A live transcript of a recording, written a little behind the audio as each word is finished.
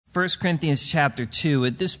1 Corinthians chapter 2.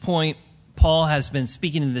 At this point, Paul has been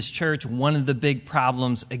speaking to this church. One of the big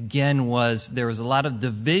problems, again, was there was a lot of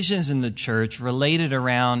divisions in the church related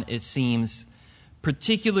around, it seems,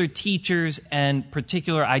 particular teachers and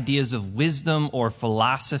particular ideas of wisdom or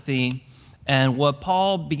philosophy. And what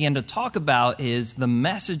Paul began to talk about is the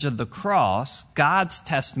message of the cross, God's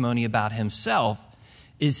testimony about himself,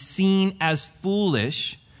 is seen as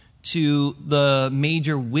foolish to the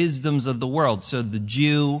major wisdoms of the world. So the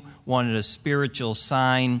Jew wanted a spiritual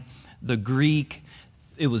sign. The Greek,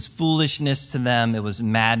 it was foolishness to them. It was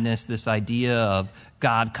madness, this idea of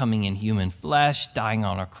God coming in human flesh, dying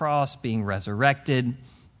on a cross, being resurrected,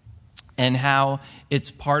 and how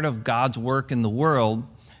it's part of God's work in the world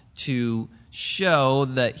to show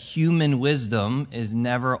that human wisdom is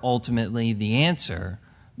never ultimately the answer,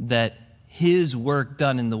 that his work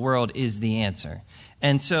done in the world is the answer.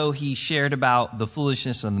 And so he shared about the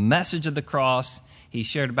foolishness of the message of the cross. He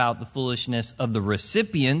shared about the foolishness of the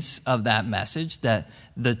recipients of that message, that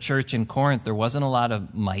the church in Corinth, there wasn't a lot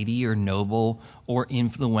of mighty or noble or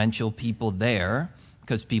influential people there,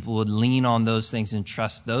 because people would lean on those things and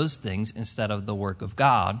trust those things instead of the work of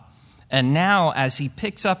God. And now, as he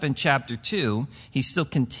picks up in chapter 2, he's still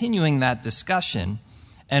continuing that discussion.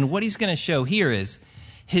 And what he's going to show here is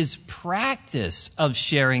his practice of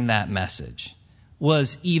sharing that message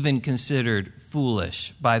was even considered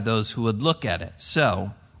foolish by those who would look at it.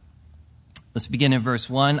 So, let's begin in verse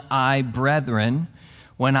 1. I, brethren,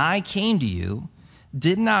 when I came to you,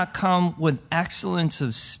 did not come with excellence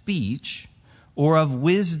of speech or of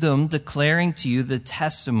wisdom declaring to you the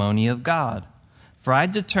testimony of God. For I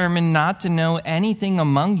determined not to know anything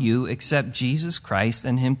among you except Jesus Christ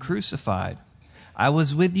and him crucified. I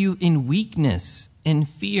was with you in weakness, in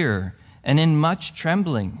fear, and in much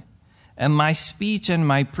trembling. And my speech and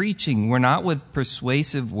my preaching were not with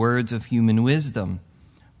persuasive words of human wisdom,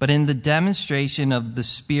 but in the demonstration of the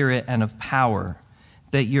Spirit and of power,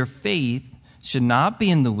 that your faith should not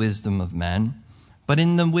be in the wisdom of men, but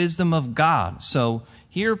in the wisdom of God. So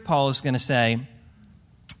here Paul is going to say,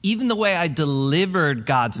 even the way I delivered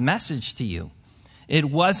God's message to you, it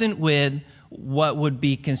wasn't with what would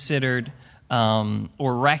be considered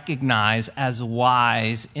or recognized as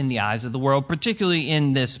wise in the eyes of the world, particularly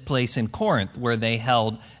in this place in Corinth, where they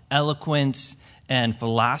held eloquence and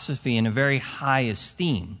philosophy in a very high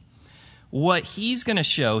esteem. What he's going to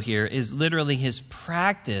show here is literally his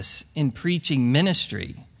practice in preaching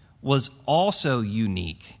ministry was also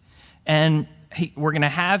unique. And we're going to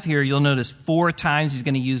have here, you'll notice 4 times he's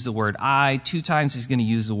going to use the word I, 2 times he's going to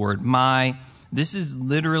use the word my. This is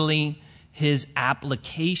literally his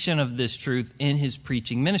application of this truth in his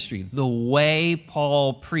preaching ministry. The way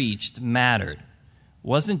Paul preached mattered. It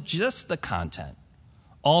wasn't just the content.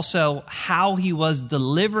 Also, how he was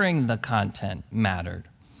delivering the content mattered.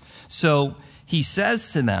 So he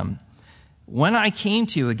says to them, when I came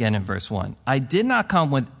to you, again in verse 1, I did not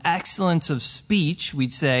come with excellence of speech.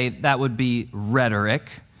 We'd say that would be rhetoric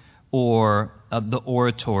or the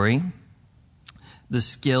oratory, the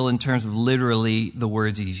skill in terms of literally the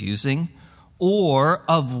words he's using, or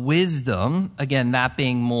of wisdom, again, that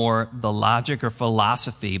being more the logic or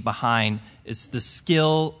philosophy behind it's the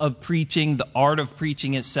skill of preaching, the art of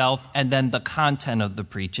preaching itself, and then the content of the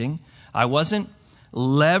preaching. I wasn't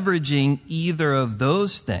leveraging either of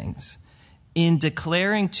those things in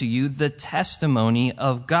declaring to you the testimony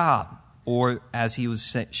of God, or as he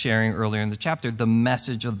was sharing earlier in the chapter, the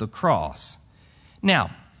message of the cross.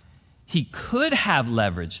 Now, he could have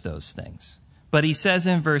leveraged those things, but he says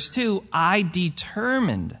in verse 2, I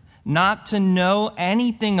determined not to know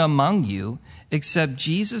anything among you except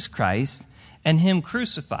Jesus Christ and him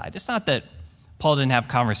crucified. It's not that Paul didn't have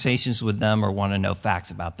conversations with them or want to know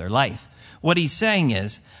facts about their life. What he's saying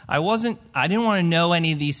is, I didn't want to know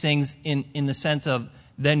any of these things in the sense of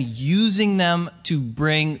then using them to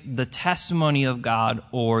bring the testimony of God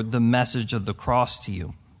or the message of the cross to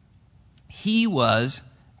you. He was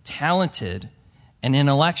talented and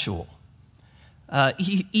intellectual.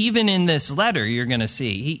 Even in this letter, you're going to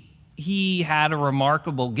see, he had a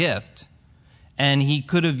remarkable gift, and he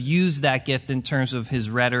could have used that gift in terms of his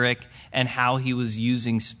rhetoric and how he was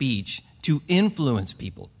using speech to influence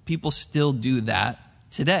people. People still do that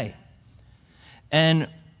today. And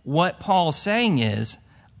what Paul's saying is,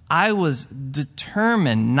 I was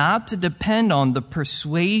determined not to depend on the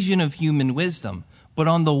persuasion of human wisdom, but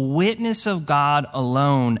on the witness of God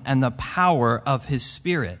alone and the power of his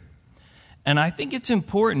Spirit. And I think it's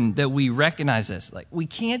important that we recognize this. Like, we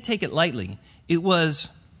can't take it lightly. It was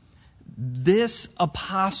this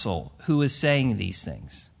apostle who is saying these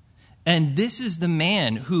things. And this is the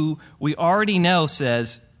man who we already know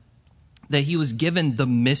says that he was given the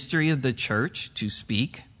mystery of the church to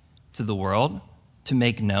speak to the world, to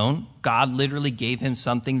make known. God literally gave him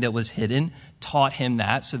something that was hidden, taught him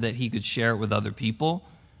that so that he could share it with other people.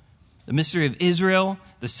 The mystery of Israel,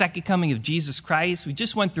 the second coming of Jesus Christ. We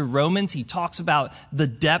just went through Romans. He talks about the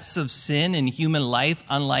depths of sin in human life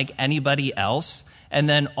unlike anybody else. And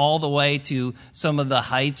then all the way to some of the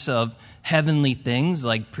heights of heavenly things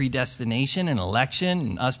like predestination and election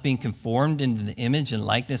and us being conformed into the image and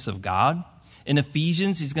likeness of God. In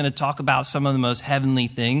Ephesians, he's going to talk about some of the most heavenly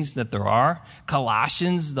things that there are.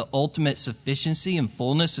 Colossians, the ultimate sufficiency and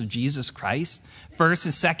fullness of Jesus Christ. 1st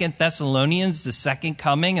and 2nd Thessalonians, the second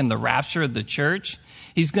coming and the rapture of the church.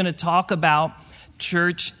 He's going to talk about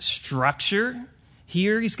church structure.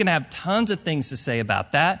 Here, he's going to have tons of things to say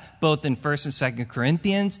about that, both in 1st and 2nd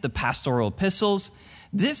Corinthians, the pastoral epistles.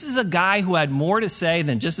 This is a guy who had more to say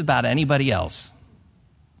than just about anybody else.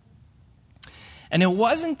 And it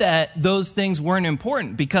wasn't that those things weren't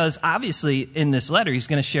important, because obviously in this letter, he's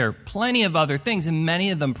going to share plenty of other things, and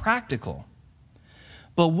many of them practical.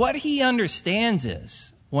 But what he understands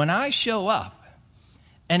is, when I show up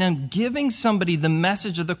and I'm giving somebody the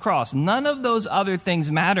message of the cross, none of those other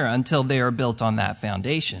things matter until they are built on that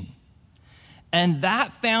foundation. And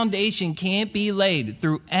that foundation can't be laid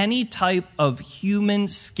through any type of human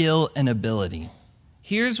skill and ability.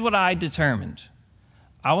 Here's what I determined.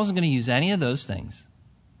 I wasn't going to use any of those things.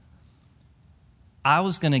 I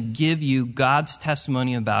was going to give you God's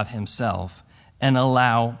testimony about himself and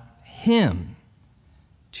allow him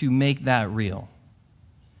to make that real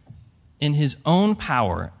in his own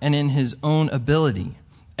power and in his own ability.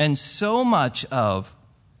 And so much of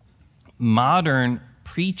modern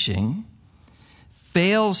preaching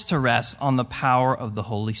fails to rest on the power of the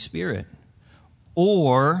Holy Spirit,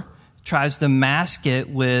 or tries to mask it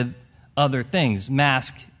with other things,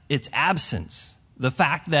 mask its absence. The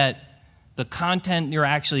fact that the content you're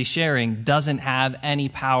actually sharing doesn't have any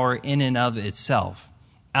power in and of itself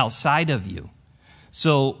outside of you.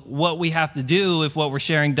 So what we have to do, if what we're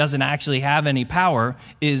sharing doesn't actually have any power,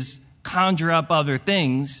 is conjure up other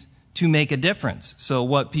things to make a difference. So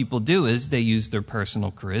what people do is they use their personal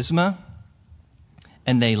charisma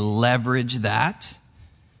and they leverage that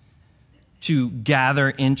to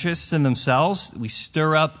gather interest in themselves. We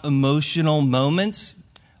stir up emotional moments.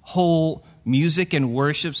 Whole music and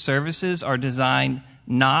worship services are designed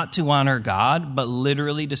not to honor God, but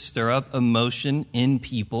literally to stir up emotion in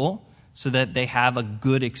people so that they have a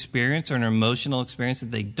good experience or an emotional experience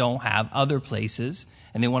that they don't have other places,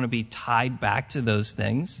 and they want to be tied back to those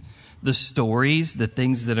things. The stories, the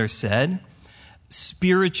things that are said.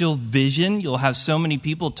 Spiritual vision. You'll have so many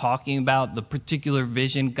people talking about the particular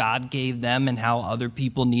vision God gave them and how other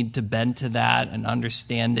people need to bend to that and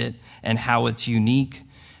understand it and how it's unique.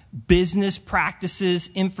 Business practices,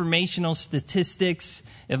 informational statistics.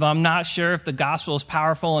 If I'm not sure if the gospel is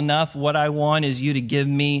powerful enough, what I want is you to give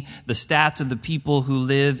me the stats of the people who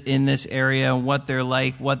live in this area and what they're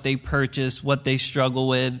like, what they purchase, what they struggle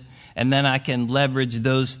with. And then I can leverage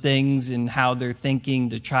those things and how they're thinking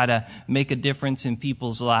to try to make a difference in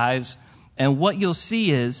people's lives. And what you'll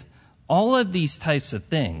see is all of these types of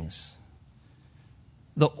things,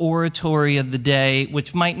 the oratory of the day,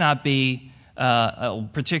 which might not be,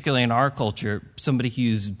 particularly in our culture, somebody who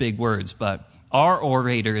uses big words, but our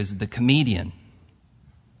orator is the comedian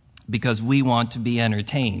because we want to be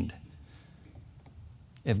entertained.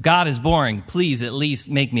 If God is boring, please at least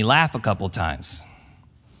make me laugh a couple times.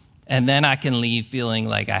 And then I can leave feeling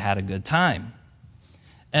like I had a good time.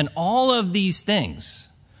 And all of these things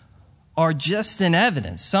are just an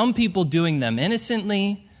evidence. Some people doing them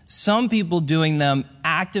innocently, some people doing them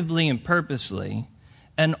actively and purposely.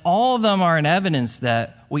 And all of them are an evidence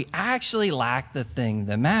that we actually lack the thing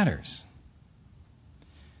that matters.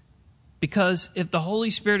 Because if the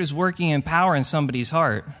Holy Spirit is working in power in somebody's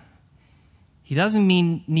heart, he doesn't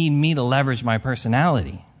need me to leverage my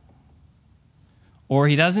personality. Or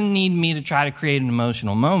he doesn't need me to try to create an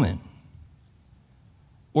emotional moment.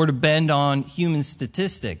 Or to bend on human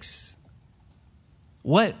statistics.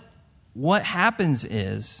 What happens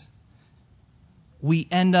is we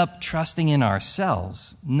end up trusting in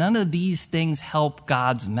ourselves. None of these things help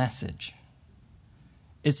God's message.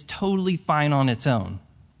 It's totally fine on its own.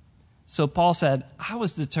 So Paul said, I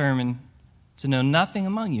was determined to know nothing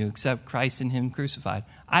among you except Christ and him crucified.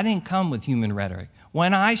 I didn't come with human rhetoric.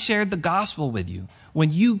 When I shared the gospel with you,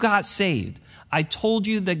 when you got saved, I told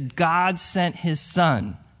you that God sent his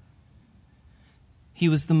son. He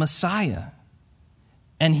was the Messiah.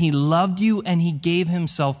 And he loved you and he gave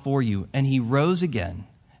himself for you. And he rose again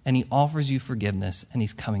and he offers you forgiveness and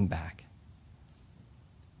he's coming back.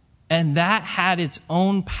 And that had its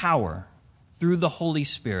own power through the Holy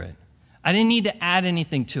Spirit. I didn't need to add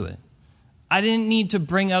anything to it. I didn't need to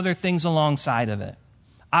bring other things alongside of it.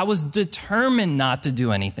 I was determined not to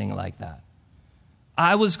do anything like that.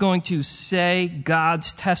 I was going to say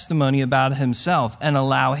God's testimony about himself and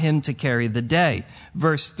allow him to carry the day.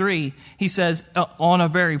 Verse 3, he says, on a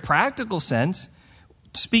very practical sense,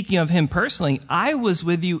 speaking of him personally, I was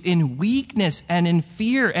with you in weakness and in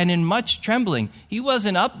fear and in much trembling. He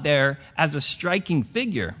wasn't up there as a striking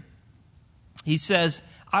figure. He says,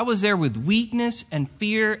 I was there with weakness and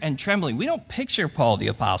fear and trembling. We don't picture Paul the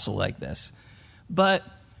apostle like this. But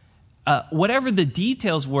whatever the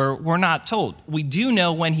details were, we're not told. We do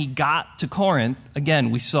know when he got to Corinth,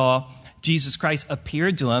 again, we saw Jesus Christ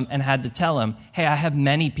appeared to him and had to tell him, hey, I have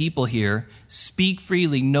many people here. Speak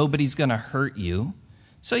freely. Nobody's going to hurt you.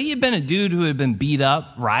 So he had been a dude who had been beat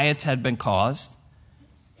up. Riots had been caused.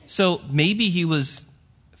 So maybe he was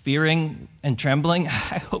fearing and trembling.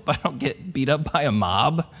 I hope I don't get beat up by a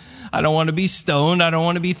mob. I don't want to be stoned. I don't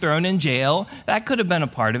want to be thrown in jail. That could have been a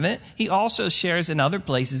part of it. He also shares in other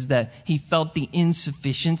places that he felt the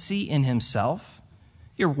insufficiency in himself.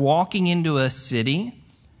 You're walking into a city.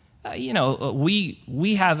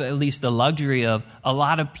 We have at least the luxury of a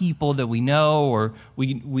lot of people that we know, or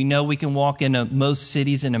we know we can walk into most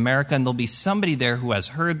cities in America and there'll be somebody there who has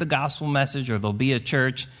heard the gospel message, or there'll be a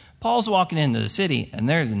church. Paul's walking into the city and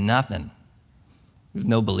there's nothing. There's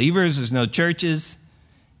no believers. There's no churches.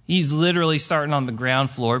 He's literally starting on the ground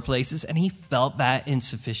floor places, and he felt that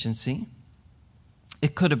insufficiency.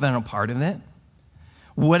 It could have been a part of it.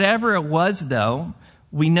 Whatever it was, though,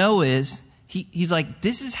 we know is he's like,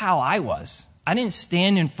 this is how I was. I didn't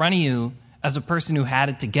stand in front of you as a person who had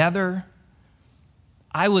it together.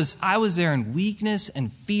 I was there in weakness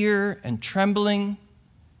and fear and trembling.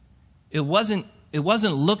 It wasn't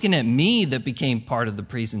looking at me that became part of the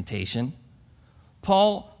presentation.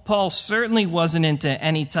 Paul certainly wasn't into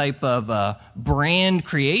any type of brand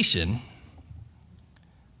creation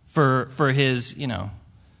for his,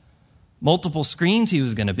 multiple screens he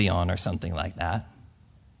was going to be on or something like that.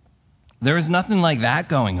 There was nothing like that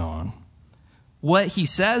going on. What he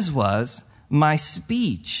says was, my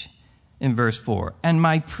speech, in verse 4, and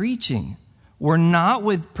my preaching were not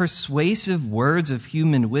with persuasive words of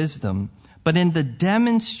human wisdom, but in the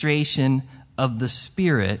demonstration of the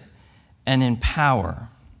Spirit and in power.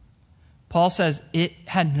 Paul says it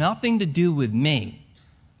had nothing to do with me.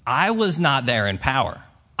 I was not there in power.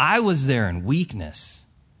 I was there in weakness.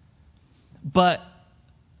 But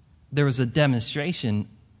there was a demonstration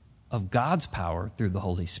of God's power through the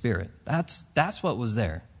Holy Spirit. That's what was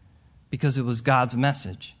there, because it was God's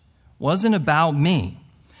message. It wasn't about me.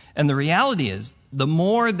 And the reality is, the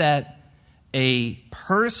more that a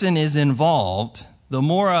person is involved, the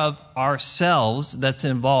more of ourselves that's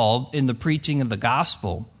involved in the preaching of the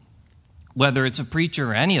gospel, whether it's a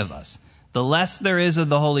preacher or any of us, the less there is of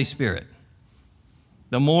the Holy Spirit.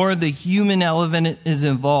 The more the human element is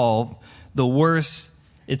involved, the worse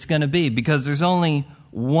it's going to be, because there's only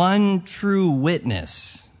one true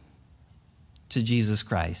witness to Jesus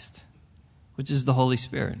Christ, which is the Holy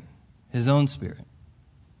Spirit, his own Spirit.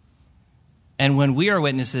 And when we are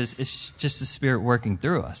witnesses, it's just the Spirit working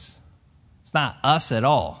through us. It's not us at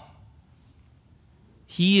all.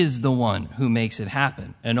 He is the one who makes it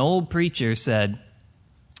happen. An old preacher said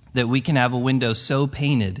that we can have a window so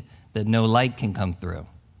painted that no light can come through.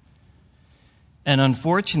 And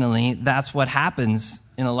unfortunately, that's what happens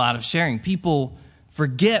in a lot of sharing. People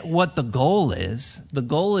forget what the goal is. The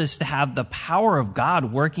goal is to have the power of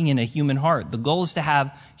God working in a human heart. The goal is to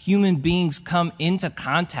have human beings come into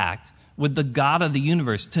contact with the God of the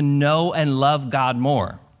universe, to know and love God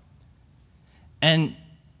more. And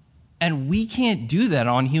we can't do that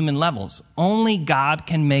on human levels. Only God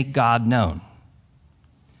can make God known.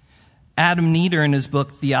 Adam Nieder, in his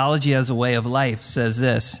book, Theology as a Way of Life, says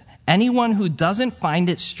this: anyone who doesn't find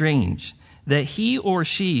it strange that he or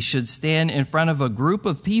she should stand in front of a group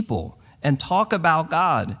of people and talk about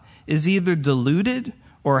God is either deluded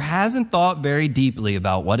or hasn't thought very deeply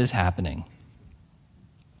about what is happening.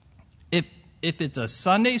 If it's a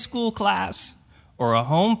Sunday school class or a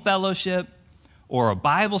home fellowship or a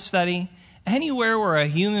Bible study, anywhere where a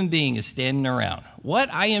human being is standing around,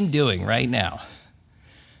 what I am doing right now,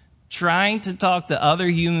 trying to talk to other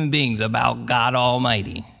human beings about God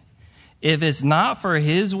Almighty, if it's not for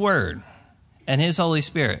his word and his Holy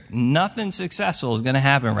Spirit, nothing successful is going to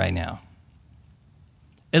happen right now.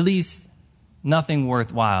 At least nothing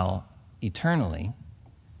worthwhile eternally.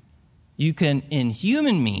 You can, in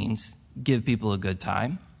human means, give people a good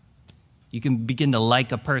time. You can begin to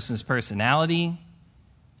like a person's personality.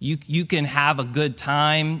 You can have a good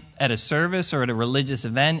time at a service or at a religious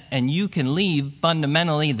event, and you can leave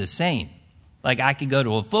fundamentally the same. Like I could go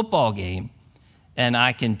to a football game, and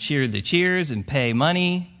I can cheer the cheers and pay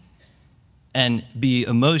money and be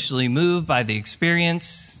emotionally moved by the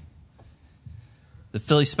experience. The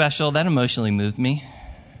Philly special, that emotionally moved me.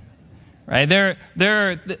 Right?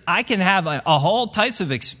 I can have a whole types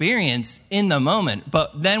of experience in the moment,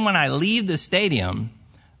 but then when I leave the stadium,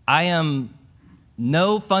 I am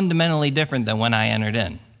no fundamentally different than when I entered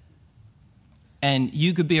in. And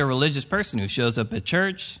you could be a religious person who shows up at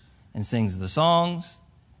church and sings the songs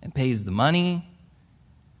and pays the money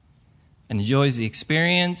and enjoys the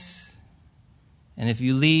experience. And if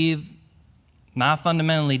you leave not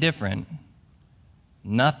fundamentally different,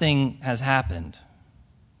 nothing has happened.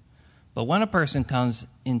 But when a person comes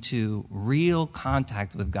into real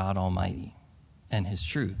contact with God Almighty and His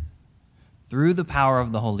truth, through the power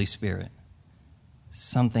of the Holy Spirit,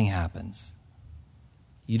 something happens.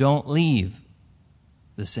 You don't leave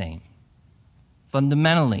the same.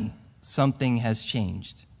 Fundamentally, something has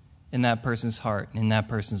changed in that person's heart, in that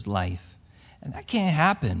person's life. And that can't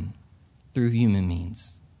happen through human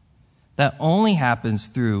means. That only happens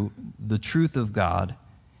through the truth of God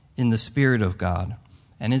in the Spirit of God.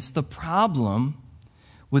 And it's the problem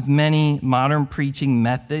with many modern preaching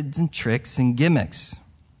methods and tricks and gimmicks.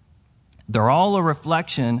 They're all a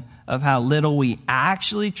reflection of how little we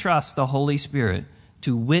actually trust the Holy Spirit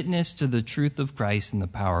to witness to the truth of Christ and the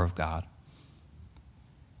power of God.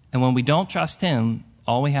 And when we don't trust Him,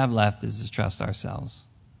 all we have left is to trust ourselves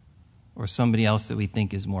or somebody else that we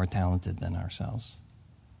think is more talented than ourselves.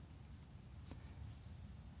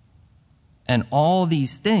 And all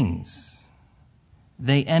these things,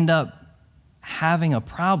 they end up having a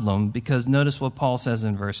problem because notice what Paul says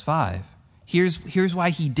in verse 5. Here's why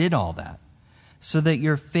he did all that. So that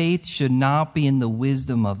your faith should not be in the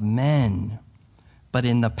wisdom of men, but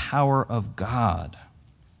in the power of God.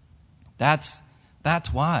 That's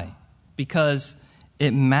why. Because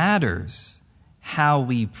it matters how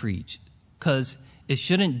we preach. Because it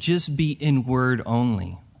shouldn't just be in word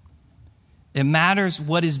only. It matters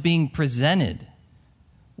what is being presented,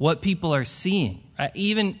 what people are seeing. Right?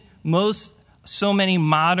 Even so many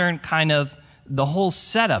modern kind of, the whole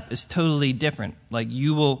setup is totally different. Like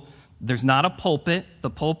there's not a pulpit. The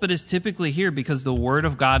pulpit is typically here because the Word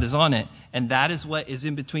of God is on it. And that is what is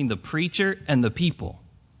in between the preacher and the people.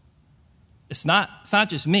 It's not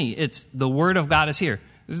just me. It's the Word of God is here.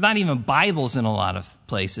 There's not even Bibles in a lot of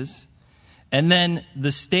places. And then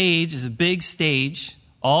the stage is a big stage,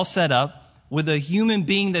 all set up, with a human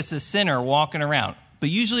being that's a sinner walking around. But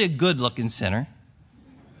usually a good-looking sinner.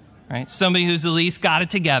 Right? Somebody who's at least got it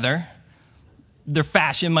together. Their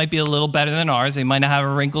fashion might be a little better than ours. They might not have a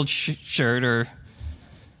wrinkled shirt or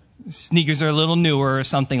sneakers are a little newer or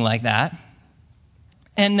something like that.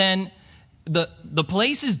 And then the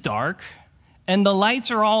place is dark and the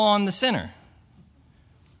lights are all on the sinner.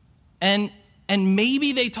 And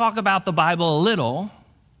maybe they talk about the Bible a little.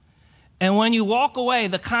 And when you walk away,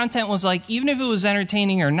 the content was like, even if it was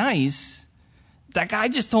entertaining or nice, that guy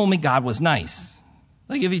just told me God was nice.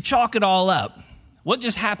 Like if you chalk it all up, what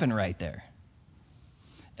just happened right there?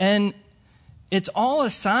 And it's all a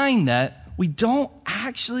sign that we don't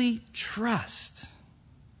actually trust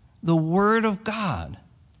the Word of God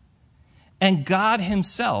and God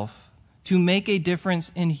Himself to make a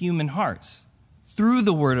difference in human hearts through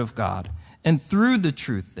the Word of God and through the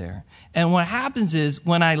truth there. And what happens is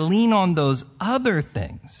when I lean on those other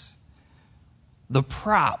things, the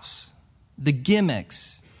props, the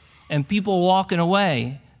gimmicks, and people walking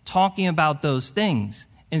away talking about those things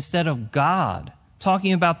instead of God,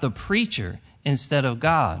 talking about the preacher instead of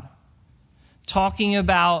God, talking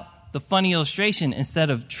about the funny illustration instead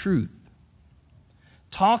of truth,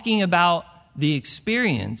 talking about the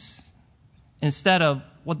experience instead of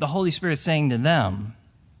what the Holy Spirit is saying to them,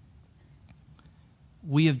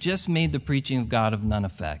 we have just made the preaching of God of none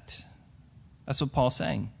effect. That's what Paul's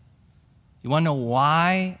saying. You want to know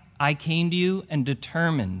why I came to you and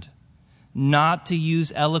determined not to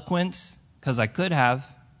use eloquence, because I could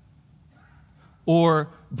have, or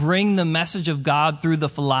bring the message of God through the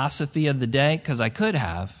philosophy of the day, because I could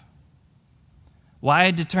have. Why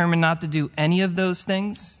I determined not to do any of those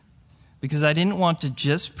things? Because I didn't want to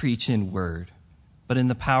just preach in word, but in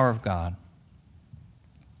the power of God.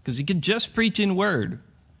 Because you can just preach in word,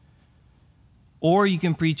 or you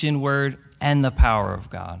can preach in word and the power of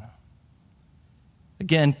God.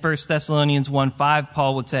 Again, 1 Thessalonians 1:5,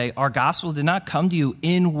 Paul would say, our gospel did not come to you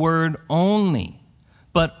in word only,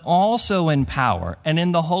 but also in power and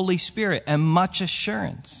in the Holy Spirit and much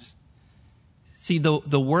assurance. See,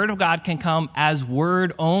 the word of God can come as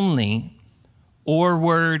word only or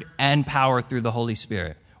word and power through the Holy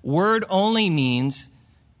Spirit. Word only means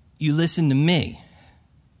you listen to me,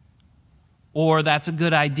 or that's a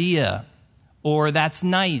good idea, or that's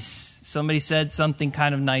nice. Somebody said something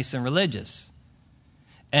kind of nice and religious.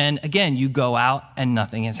 And again, you go out and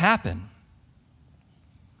nothing has happened.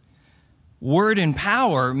 Word and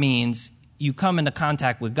power means you come into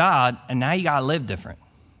contact with God, and now you got to live different.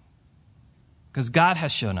 Because God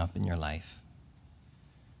has shown up in your life.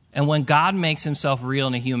 And when God makes himself real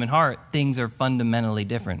in a human heart, things are fundamentally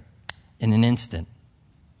different in an instant.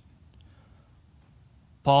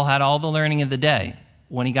 Paul had all the learning of the day.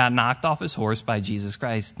 When he got knocked off his horse by Jesus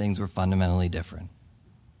Christ, things were fundamentally different.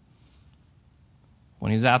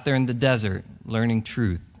 When he was out there in the desert learning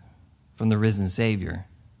truth from the risen Savior,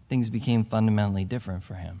 things became fundamentally different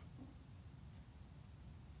for him.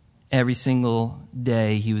 Every single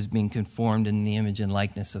day he was being conformed in the image and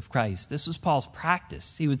likeness of Christ. This was Paul's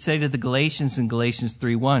practice. He would say to the Galatians in Galatians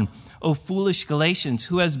 3:1, "O foolish Galatians,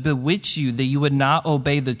 who has bewitched you that you would not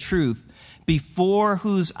obey the truth, before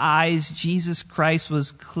whose eyes Jesus Christ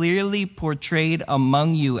was clearly portrayed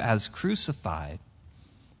among you as crucified?"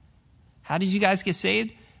 How did you guys get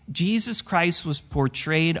saved? Jesus Christ was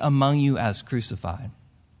portrayed among you as crucified.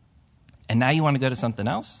 And now you want to go to something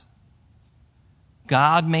else?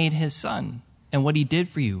 God made his son and what he did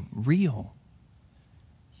for you real.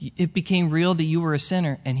 It became real that you were a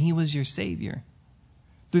sinner and he was your Savior.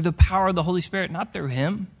 Through the power of the Holy Spirit, not through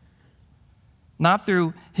him, not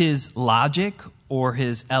through his logic or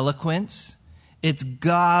his eloquence. It's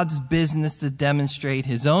God's business to demonstrate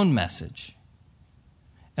his own message.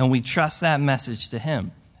 And we trust that message to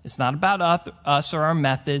him. It's not about us or our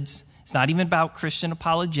methods. It's not even about Christian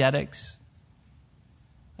apologetics.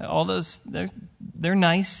 All those, they're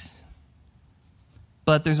nice.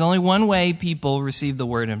 But there's only one way people receive the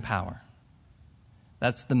word in power.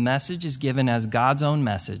 That's the message is given as God's own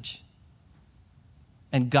message.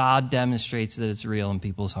 And God demonstrates that it's real in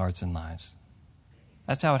people's hearts and lives.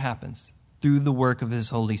 That's how it happens, through the work of his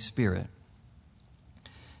Holy Spirit.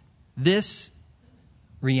 This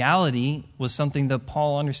reality was something that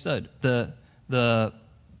Paul understood. The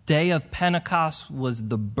day of Pentecost was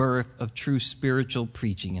the birth of true spiritual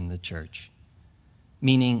preaching in the church.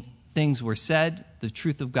 Meaning things were said, the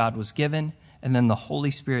truth of God was given, and then the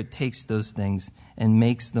Holy Spirit takes those things and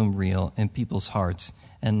makes them real in people's hearts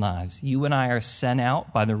and lives. You and I are sent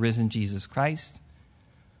out by the risen Jesus Christ.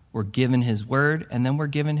 We're given his word, and then we're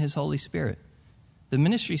given his Holy Spirit. The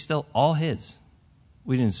ministry is still all his.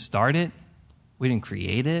 We didn't start it. We didn't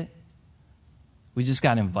create it. We just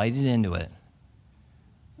got invited into it.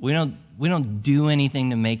 We don't do anything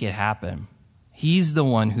to make it happen. He's the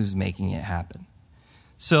one who's making it happen.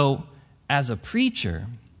 So, as a preacher,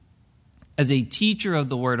 as a teacher of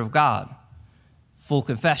the Word of God, full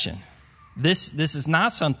confession, this is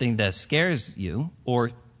not something that scares you or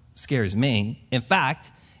scares me. In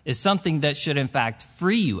fact, it's something that should, in fact,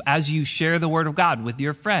 free you as you share the Word of God with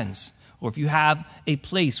your friends, or if you have a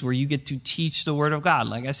place where you get to teach the Word of God,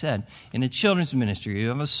 like I said, in a children's ministry, you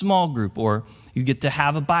have a small group, or you get to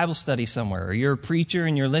have a Bible study somewhere, or you're a preacher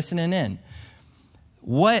and you're listening in.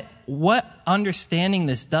 What understanding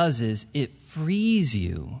this does is it frees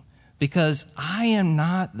you, because I am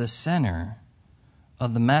not the center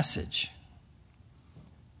of the message.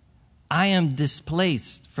 I am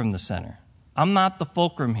displaced from the center. I'm not the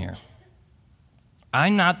fulcrum here.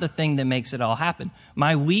 I'm not the thing that makes it all happen.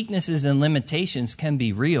 My weaknesses and limitations can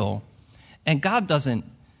be real, and God doesn't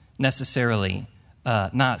necessarily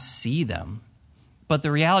not see them. But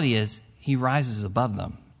the reality is, he rises above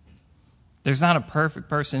them. There's not a perfect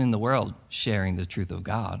person in the world sharing the truth of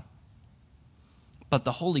God. But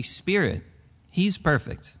the Holy Spirit, he's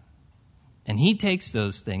perfect. And he takes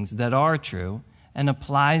those things that are true and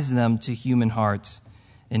applies them to human hearts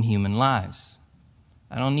and human lives.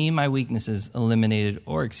 I don't need my weaknesses eliminated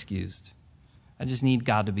or excused. I just need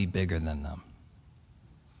God to be bigger than them.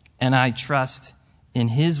 And I trust in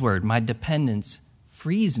his word. My dependence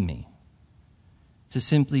frees me to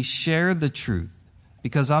simply share the truth,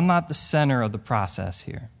 because I'm not the center of the process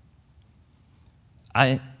here.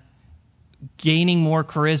 Gaining more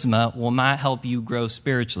charisma will not help you grow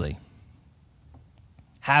spiritually.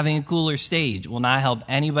 Having a cooler stage will not help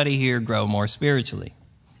anybody here grow more spiritually.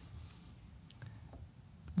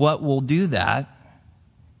 What will do that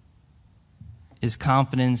is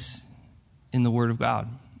confidence in the Word of God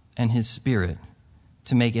and his Spirit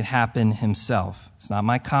to make it happen himself. It's not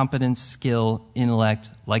my competence, skill, intellect,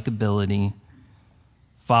 likability,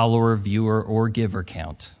 follower, viewer, or giver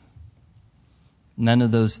count. None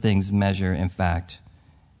of those things measure, in fact,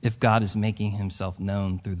 if God is making himself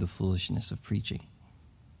known through the foolishness of preaching.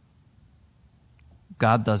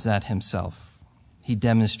 God does that himself. He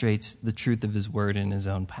demonstrates the truth of his word in his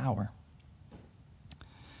own power.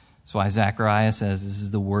 That's why Zechariah says, this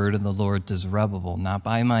is the word of the Lord to Zerubbabel, not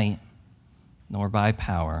by might, nor by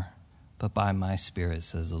power, but by my spirit,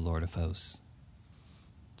 says the Lord of hosts.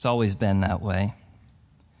 It's always been that way.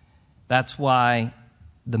 That's why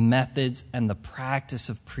the methods and the practice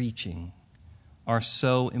of preaching are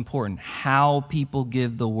so important. How people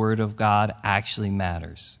give the word of God actually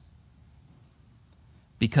matters.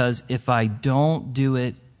 Because if I don't do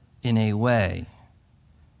it in a way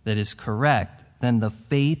that is correct, then the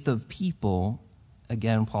faith of people,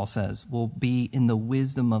 again, Paul says, will be in the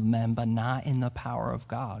wisdom of men, but not in the power of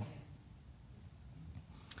God.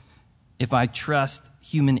 If I trust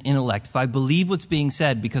human intellect, if I believe what's being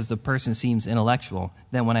said because the person seems intellectual,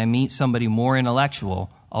 then when I meet somebody more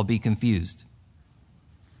intellectual, I'll be confused.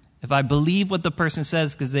 If I believe what the person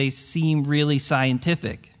says because they seem really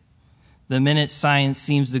scientific, the minute science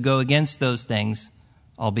seems to go against those things,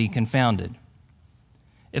 I'll be confounded.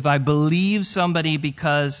 If I believe somebody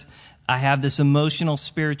because I have this emotional,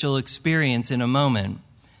 spiritual experience in a moment,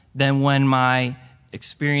 then when my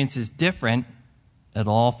experience is different,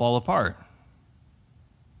 it'll all fall apart.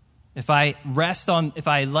 If I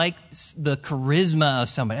like the charisma of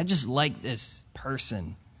somebody, I just like this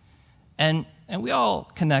person. And we all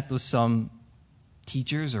connect with some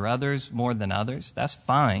teachers or others more than others. That's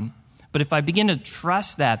fine. But if I begin to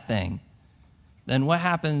trust that thing, then what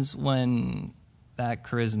happens when that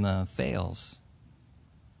charisma fails?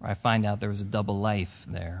 Or I find out there was a double life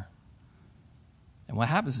there. And what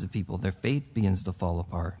happens to people? Their faith begins to fall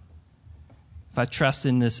apart. If I trust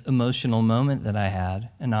in this emotional moment that I had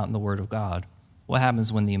and not in the Word of God, what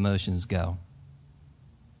happens when the emotions go?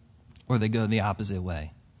 Or they go the opposite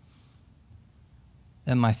way?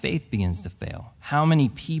 Then my faith begins to fail. How many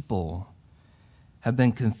people have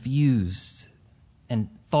been confused and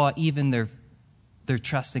thought even their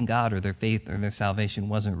trust in God or their faith or their salvation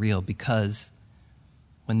wasn't real because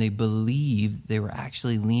when they believed, they were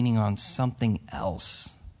actually leaning on something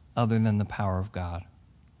else other than the power of God.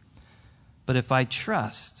 But if I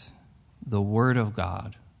trust the Word of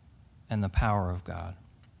God and the power of God,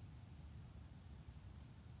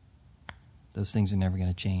 those things are never going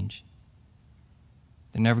to change.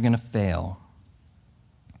 They're never going to fail.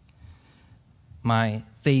 My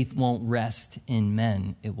faith won't rest in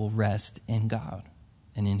men. It will rest in God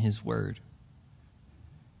and in His Word.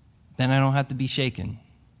 Then I don't have to be shaken.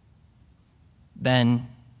 Then,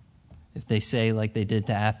 if they say, like they did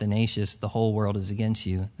to Athanasius, the whole world is against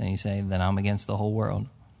you, then you say, then I'm against the whole world.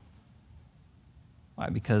 Why?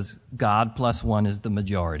 Because God plus one is the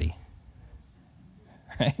majority.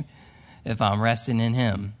 Right? If I'm resting in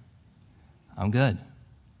Him, I'm good.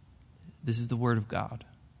 This is the Word of God.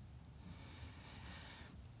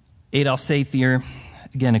 Adolf Safier,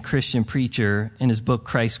 again, a Christian preacher, in his book,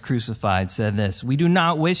 Christ Crucified, said this: "We do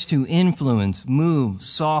not wish to influence, move,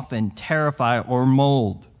 soften, terrify, or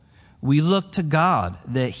mold. We look to God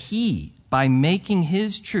that He, by making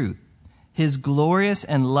His truth, His glorious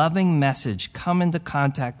and loving message come into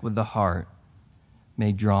contact with the heart,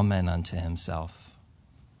 may draw men unto Himself."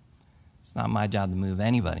 It's not my job to move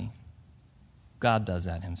anybody. God does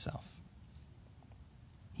that Himself.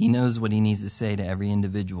 He knows what He needs to say to every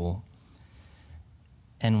individual.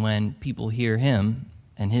 And when people hear Him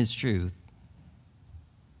and His truth,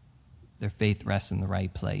 their faith rests in the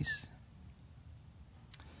right place.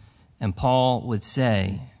 And Paul would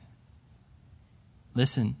say,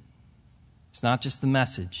 listen, it's not just the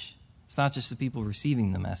message. It's not just the people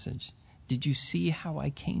receiving the message. Did you see how I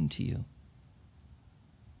came to you?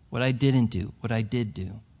 What I didn't do, what I did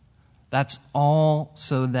do. That's all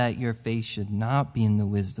so that your faith should not be in the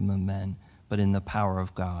wisdom of men, but in the power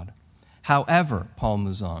of God. However, Paul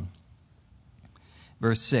moves on.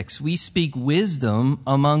 Verse 6, we speak wisdom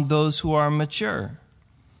among those who are mature,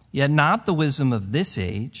 yet not the wisdom of this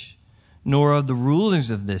age, nor of the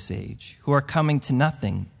rulers of this age, who are coming to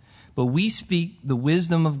nothing. But we speak the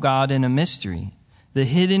wisdom of God in a mystery, the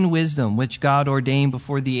hidden wisdom which God ordained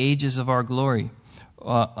before the ages of our glory.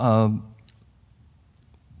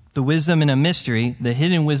 The wisdom in a mystery, the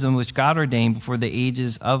hidden wisdom which God ordained before the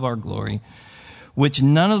ages of our glory, which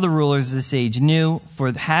none of the rulers of this age knew,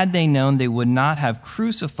 for had they known, they would not have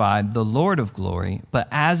crucified the Lord of glory. But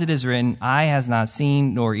as it is written, eye has not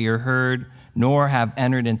seen, nor ear heard, nor have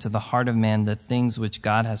entered into the heart of man the things which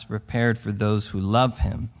God has prepared for those who love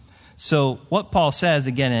Him. So what Paul says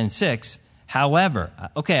again in 6, however,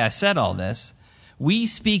 okay, I said all this. We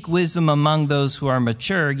speak wisdom among those who are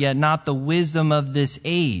mature, yet not the wisdom of this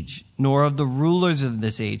age, nor of the rulers of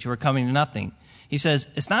this age who are coming to nothing. He says,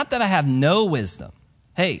 it's not that I have no wisdom.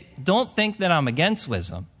 Hey, don't think that I'm against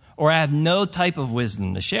wisdom or I have no type of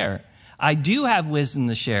wisdom to share. I do have wisdom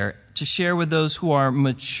to share with those who are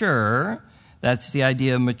mature. That's the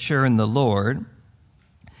idea of mature in the Lord.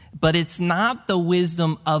 But it's not the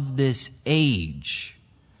wisdom of this age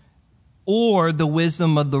or the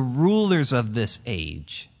wisdom of the rulers of this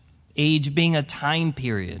age. Age being a time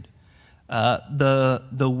period. The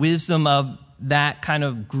wisdom of that kind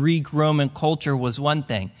of Greek-Roman culture was one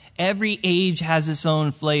thing. Every age has its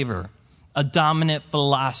own flavor, a dominant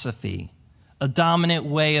philosophy, a dominant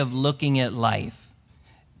way of looking at life.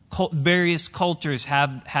 Various cultures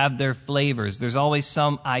have their flavors. There's always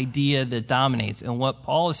some idea that dominates. And what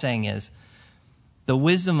Paul is saying is the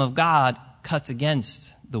wisdom of God cuts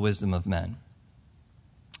against the wisdom of men.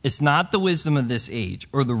 It's not the wisdom of this age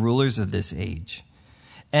or the rulers of this age.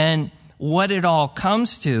 And what it all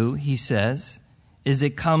comes to, he says, is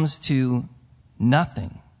it comes to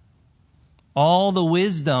nothing. All the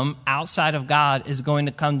wisdom outside of God is going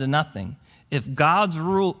to come to nothing. If God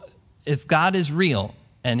is real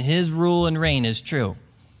and his rule and reign is true,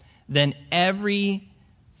 then every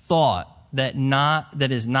thought that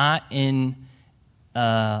is not in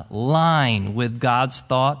line with God's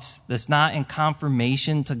thoughts, that's not in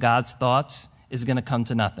confirmation to God's thoughts, is going to come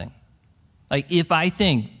to nothing. Like if I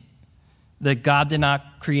think that God did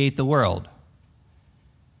not create the world,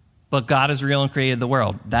 but God is real and created the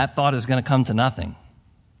world, that thought is going to come to nothing.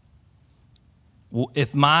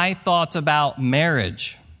 If my thoughts about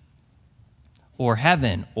marriage or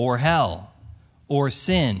heaven or hell or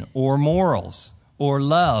sin or morals or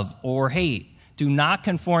love or hate do not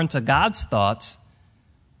conform to God's thoughts,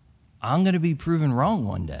 I'm going to be proven wrong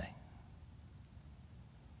one day.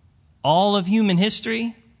 All of human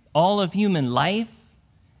history, all of human life,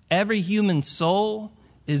 every human soul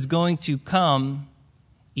is going to come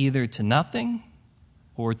either to nothing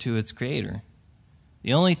or to its creator.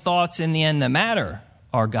 The only thoughts in the end that matter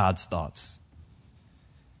are God's thoughts.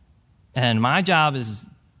 And my job is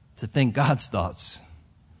to think God's thoughts.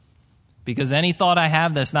 Because any thought I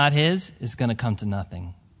have that's not his is going to come to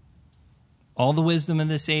nothing. All the wisdom in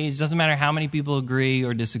this age, doesn't matter how many people agree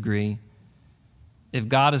or disagree. If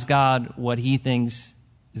God is God, what he thinks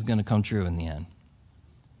is going to come true in the end.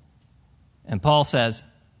 And Paul says,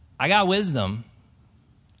 I got wisdom.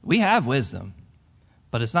 We have wisdom,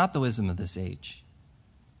 but it's not the wisdom of this age.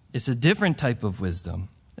 It's a different type of wisdom.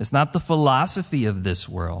 It's not the philosophy of this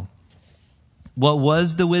world. What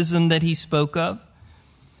was the wisdom that he spoke of?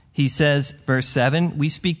 He says, verse 7, we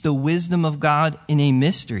speak the wisdom of God in a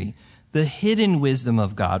mystery, the hidden wisdom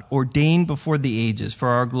of God, ordained before the ages for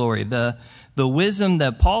our glory. The wisdom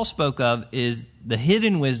that Paul spoke of is the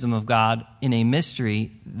hidden wisdom of God in a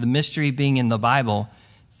mystery, the mystery being in the Bible,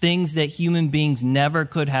 things that human beings never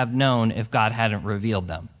could have known if God hadn't revealed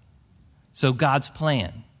them. So God's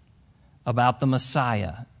plan about the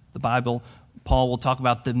Messiah, the Bible, Paul will talk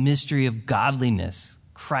about the mystery of godliness,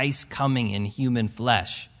 Christ coming in human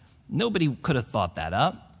flesh. Nobody could have thought that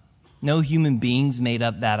up. No human beings made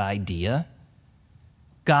up that idea.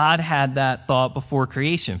 God had that thought before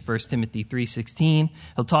creation. 1 Timothy 3:16.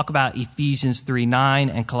 He'll talk about Ephesians 3:9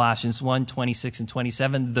 and Colossians 1:26 and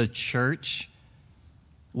 27. The church,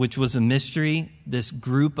 which was a mystery, this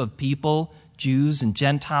group of people, Jews and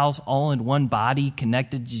Gentiles, all in one body,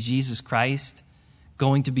 connected to Jesus Christ,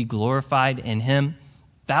 going to be glorified in him.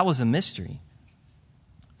 That was a mystery.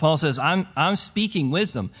 Paul says, I'm speaking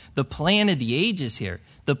wisdom. The plan of the ages here.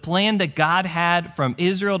 The plan that God had from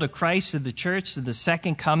Israel to Christ to the church to the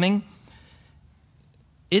second coming.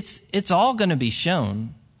 It's all going to be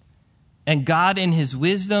shown. And God in his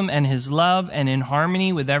wisdom and his love and in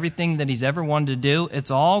harmony with everything that he's ever wanted to do, it's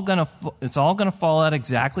all going to fall out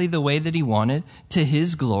exactly the way that he wanted, to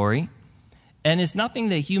his glory. And it's nothing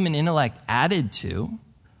that human intellect added to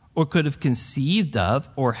or could have conceived of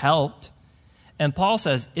or helped. And Paul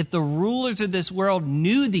says, if the rulers of this world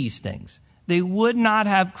knew these things, they would not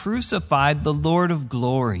have crucified the Lord of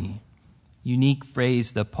glory. Unique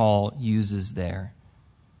phrase that Paul uses there.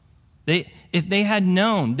 If they had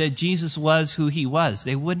known that Jesus was who he was,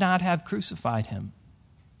 they would not have crucified him.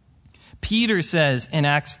 Peter says in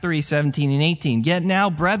Acts 3:17 and 18, yet now,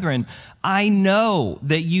 brethren, I know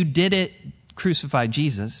that you did it, crucified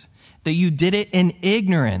Jesus, that you did it in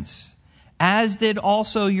ignorance, as did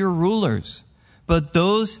also your rulers. But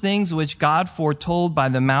those things which God foretold by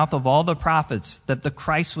the mouth of all the prophets that the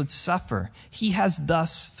Christ would suffer, he has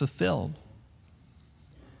thus fulfilled.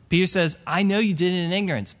 Peter says, I know you did it in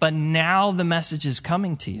ignorance, but now the message is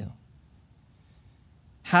coming to you.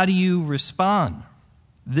 How do you respond?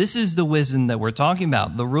 This is the wisdom that we're talking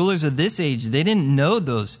about. The rulers of this age, they didn't know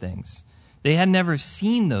those things. They had never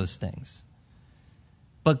seen those things.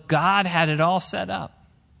 But God had it all set up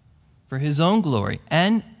for his own glory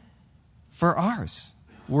and for ours.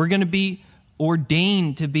 We're going to be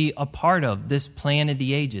ordained to be a part of this plan of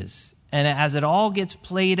the ages. And as it all gets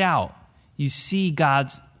played out, you see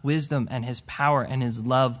God's wisdom and his power and his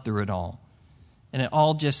love through it all. And it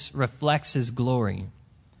all just reflects his glory.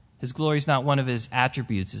 His glory is not one of his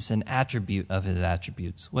attributes. It's an attribute of his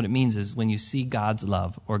attributes. What it means is when you see God's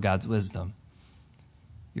love or God's wisdom,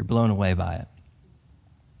 you're blown away by it.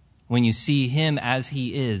 When you see him as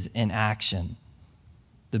he is in action,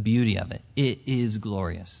 the beauty of it, it is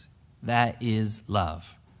glorious. That is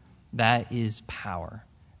love. That is power.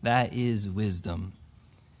 That is wisdom.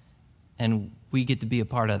 And we get to be a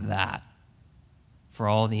part of that for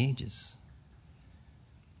all the ages.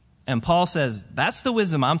 And Paul says, that's the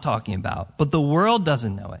wisdom I'm talking about, but the world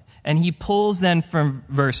doesn't know it. And he pulls then from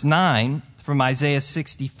verse 9, from Isaiah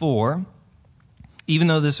 64, even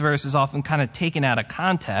though this verse is often kind of taken out of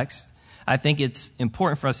context, I think it's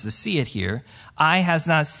important for us to see it here. Eye has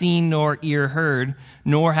not seen nor ear heard,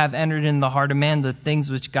 nor have entered in the heart of man the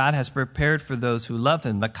things which God has prepared for those who love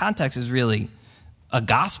him. The context is really a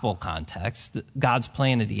gospel context, God's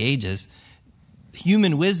plan of the ages.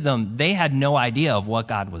 Human wisdom, they had no idea of what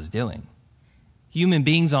God was doing. Human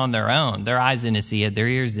beings on their own, their eyes didn't see it, their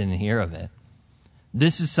ears didn't hear of it.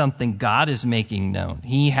 This is something God is making known.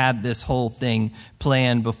 He had this whole thing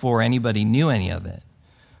planned before anybody knew any of it.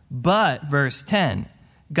 But, verse 10,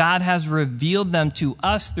 God has revealed them to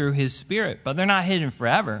us through his Spirit, but they're not hidden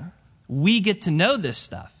forever. We get to know this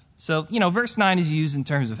stuff. So, verse 9 is used in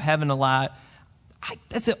terms of heaven a lot.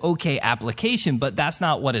 That's an okay application, but that's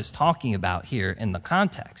not what it's talking about here in the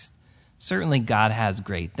context. Certainly God has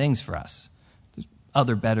great things for us. There's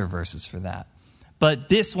other better verses for that. But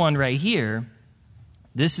this one right here,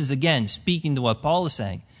 this is again speaking to what Paul is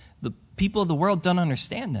saying. The people of the world don't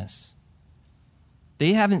understand this.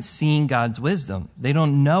 They haven't seen God's wisdom. They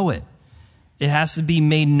don't know it. It has to be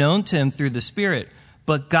made known to him through the Spirit.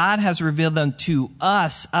 But God has revealed them to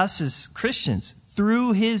us as Christians,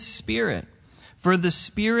 through his Spirit. For the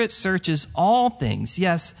Spirit searches all things,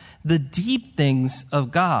 yes, the deep things of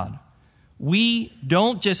God. We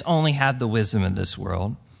don't just only have the wisdom of this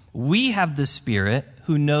world. We have the Spirit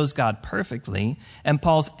who knows God perfectly. And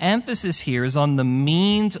Paul's emphasis here is on the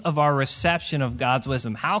means of our reception of God's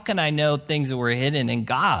wisdom. How can I know things that were hidden in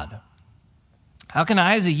God? How can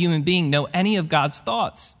I, as a human being, know any of God's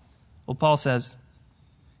thoughts? Well, Paul says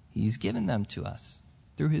he's given them to us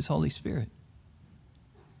through his Holy Spirit.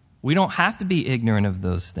 We don't have to be ignorant of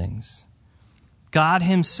those things. God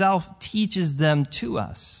himself teaches them to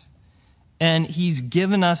us. And he's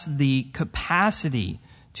given us the capacity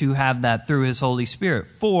to have that through his Holy Spirit.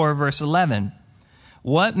 For, verse 11,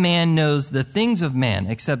 what man knows the things of man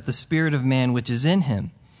except the spirit of man which is in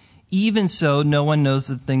him? Even so, no one knows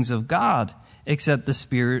the things of God except the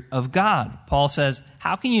Spirit of God. Paul says,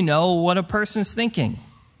 how can you know what a person's thinking?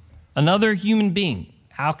 Another human being,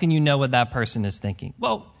 how can you know what that person is thinking?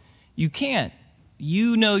 Well, you can't.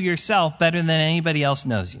 You know yourself better than anybody else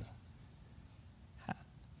knows you.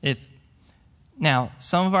 Now,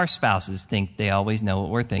 some of our spouses think they always know what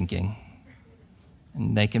we're thinking,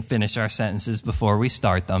 and they can finish our sentences before we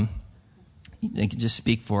start them. They can just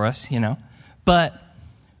speak for us, But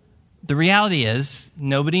the reality is,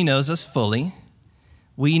 nobody knows us fully.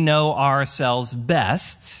 We know ourselves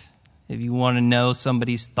best. If you want to know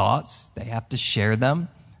somebody's thoughts, they have to share them.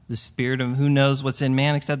 The spirit of who knows what's in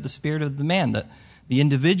man except the spirit of the man. The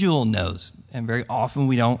individual knows. And very often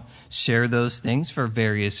we don't share those things for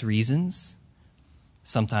various reasons.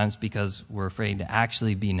 Sometimes because we're afraid to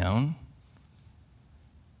actually be known.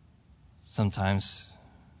 Sometimes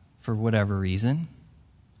for whatever reason.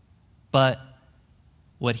 But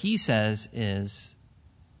what he says is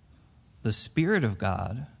the Spirit of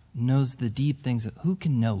God knows the deep things. Who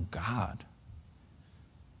can know God?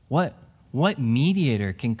 What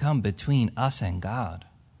mediator can come between us and God?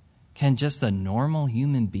 Can just a normal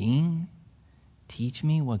human being teach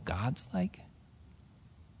me what God's like?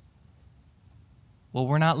 Well,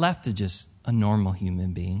 we're not left to just a normal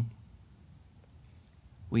human being.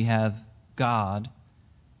 We have God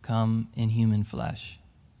come in human flesh.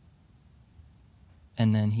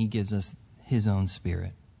 And then he gives us his own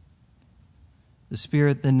Spirit. The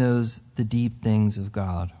Spirit that knows the deep things of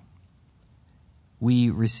God. We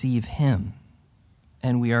receive him,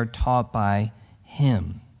 and we are taught by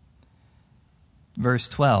him. Verse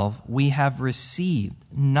 12, we have received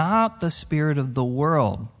not the spirit of the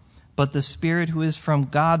world, but the Spirit who is from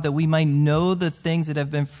God, that we might know the things that have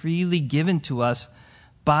been freely given to us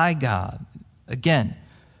by God. Again,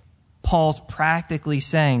 Paul's practically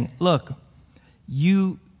saying, look,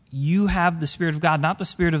 you have the Spirit of God, not the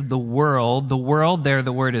spirit of the world. The world there,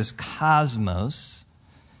 the word is cosmos,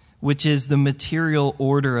 which is the material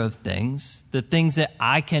order of things, the things that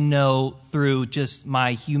I can know through just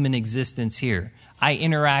my human existence here. I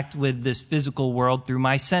interact with this physical world through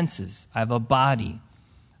my senses. I have a body.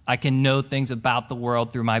 I can know things about the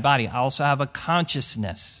world through my body. I also have a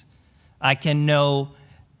consciousness. I can know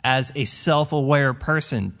as a self-aware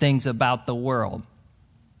person things about the world.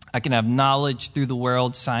 I can have knowledge through the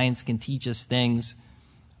world. Science can teach us things.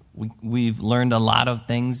 We've learned a lot of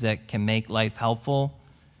things that can make life helpful.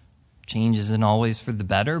 Change isn't always for the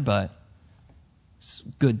better, but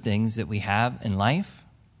good things that we have in life.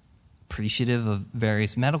 Appreciative of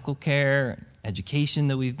various medical care, education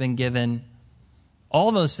that we've been given.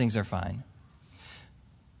 All those things are fine.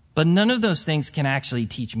 But none of those things can actually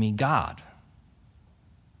teach me God.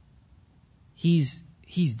 He's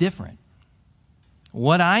different.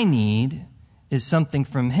 What I need is something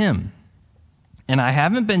from him. And I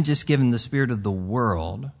haven't been just given the spirit of the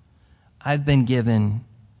world. I've been given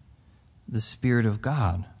the Spirit of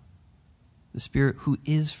God, the Spirit who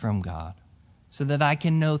is from God, so that I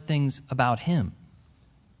can know things about him.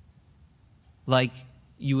 Like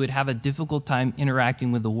you would have a difficult time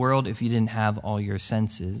interacting with the world if you didn't have all your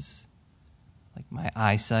senses, like my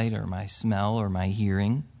eyesight or my smell or my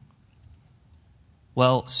hearing.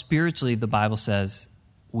 Well, spiritually, the Bible says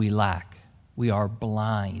we lack. We are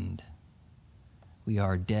blind. We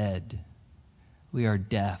are dead. We are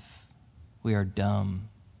deaf. We are dumb.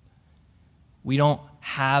 We don't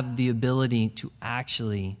have the ability to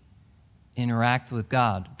actually interact with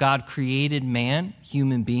God. God created man,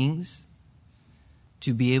 human beings,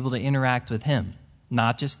 to be able to interact with him,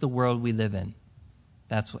 not just the world we live in.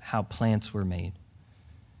 That's how plants were made.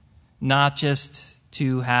 Not just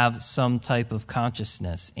to have some type of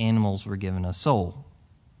consciousness. Animals were given a soul.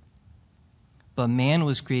 But man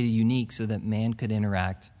was created unique so that man could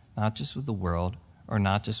interact not just with the world or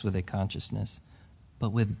not just with a consciousness,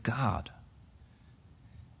 but with God.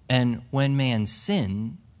 And when man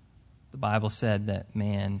sinned, the Bible said that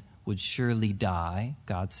man would surely die.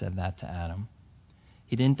 God said that to Adam.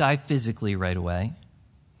 He didn't die physically right away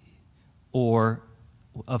or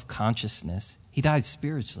of consciousness. He died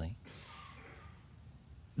spiritually.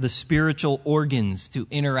 The spiritual organs to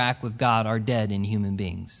interact with God are dead in human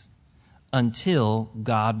beings until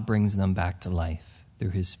God brings them back to life through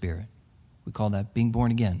his Spirit. We call that being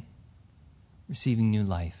born again, receiving new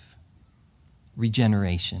life.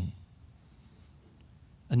 Regeneration,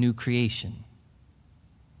 a new creation.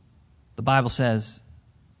 The Bible says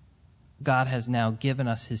God has now given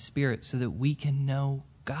us his Spirit so that we can know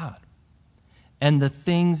God and the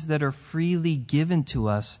things that are freely given to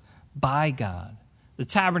us by God. The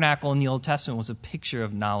tabernacle in the Old Testament was a picture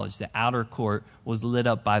of knowledge. The outer court was lit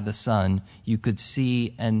up by the sun. You could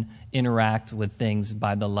see and interact with things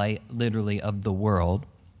by the light, literally, of the world.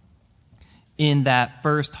 In that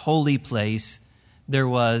first holy place, there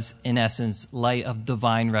was, in essence, light of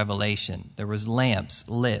divine revelation. There was lamps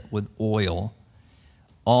lit with oil,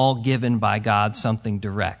 all given by God, something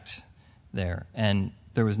direct there. And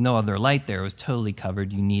there was no other light there. It was totally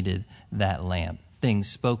covered. You needed that lamp. Things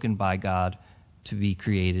spoken by God to be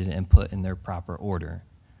created and put in their proper order.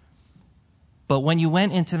 But when you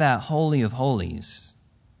went into that Holy of Holies,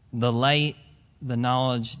 the light, the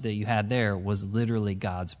knowledge that you had there was literally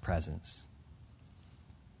God's presence.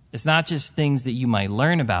 It's not just things that you might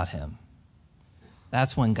learn about him.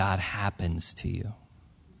 That's when God happens to you.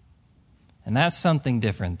 And that's something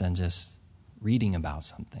different than just reading about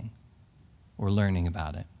something or learning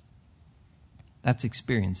about it. That's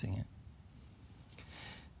experiencing it.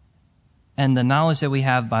 And the knowledge that we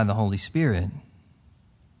have by the Holy Spirit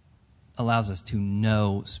allows us to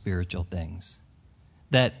know spiritual things.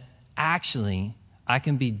 That actually, I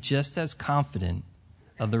can be just as confident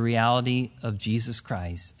of the reality of Jesus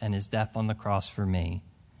Christ and his death on the cross for me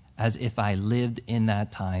as if I lived in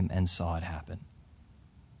that time and saw it happen.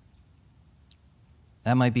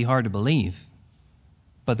 That might be hard to believe,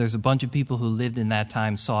 but there's a bunch of people who lived in that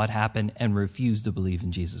time, saw it happen, and refused to believe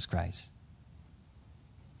in Jesus Christ.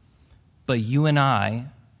 But you and I,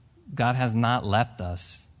 God has not left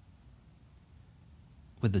us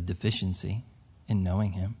with a deficiency in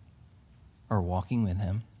knowing him or walking with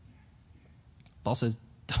him. Paul says,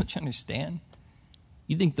 don't you understand?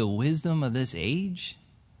 You think the wisdom of this age,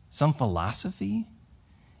 some philosophy,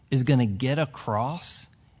 is going to get across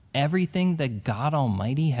everything that God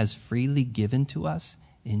Almighty has freely given to us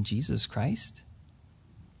in Jesus Christ?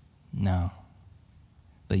 No.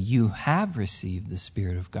 But you have received the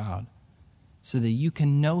Spirit of God so that you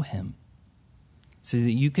can know him, so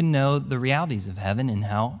that you can know the realities of heaven and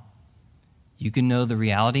hell. You can know the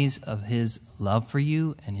realities of his love for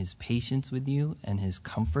you and his patience with you and his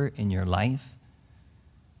comfort in your life,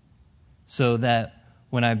 so that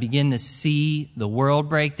when I begin to see the world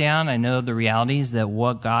break down, I know the realities that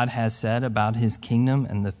what God has said about his kingdom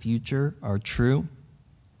and the future are true.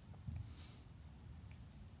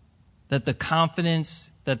 That the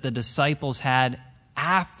confidence that the disciples had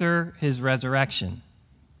after his resurrection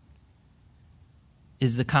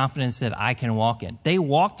is the confidence that I can walk in. They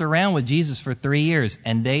walked around with Jesus for 3 years,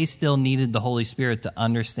 and they still needed the Holy Spirit to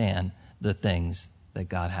understand the things that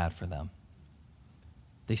God had for them.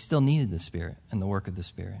 They still needed the Spirit and the work of the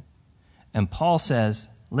Spirit. And Paul says,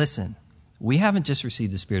 listen, we haven't just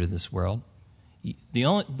received the Spirit of this world.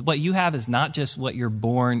 What you have is not just what you're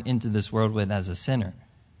born into this world with as a sinner.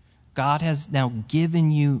 God has now given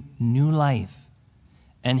you new life,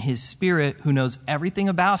 and his Spirit, who knows everything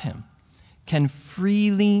about him, can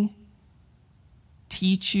freely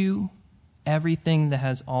teach you everything that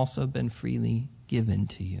has also been freely given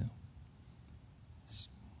to you.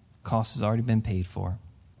 Cost has already been paid for.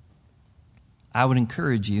 I would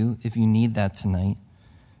encourage you, if you need that tonight,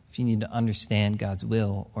 if you need to understand God's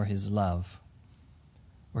will or his love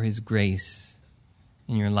or his grace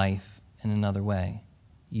in your life in another way,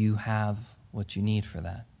 you have what you need for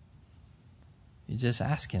that. You just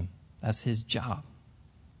ask him. That's his job.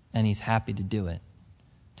 And he's happy to do it,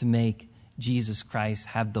 to make Jesus Christ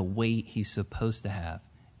have the weight he's supposed to have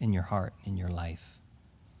in your heart, in your life.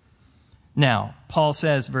 Now, Paul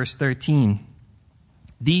says, verse 13,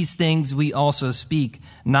 these things we also speak,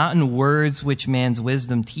 not in words which man's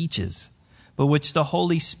wisdom teaches, but which the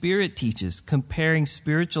Holy Spirit teaches, comparing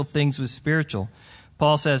spiritual things with spiritual.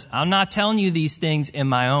 Paul says, I'm not telling you these things in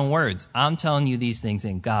my own words. I'm telling you these things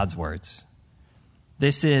in God's words.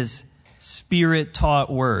 This is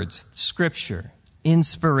Spirit-taught words, Scripture,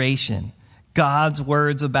 inspiration, God's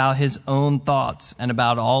words about his own thoughts and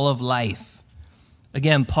about all of life.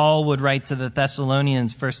 Again, Paul would write to the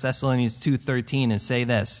Thessalonians, 1 Thessalonians 2:13, and say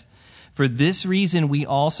this, for this reason we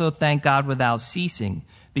also thank God without ceasing,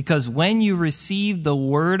 because when you received the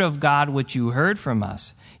word of God which you heard from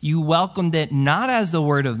us, you welcomed it not as the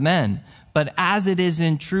word of men, but as it is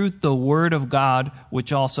in truth the word of God,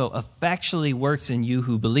 which also effectually works in you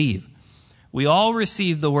who believe. We all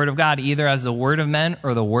receive the word of God either as the word of men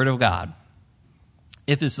or the word of God.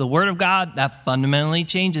 If it's the word of God, that fundamentally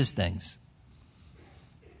changes things.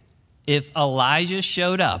 If Elijah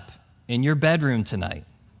showed up in your bedroom tonight,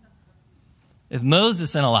 if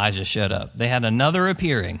Moses and Elijah showed up, they had another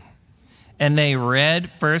appearing, and they read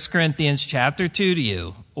 1 Corinthians chapter 2 to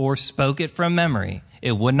you or spoke it from memory,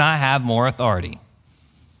 it would not have more authority.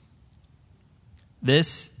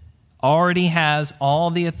 This already has all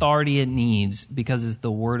the authority it needs because it's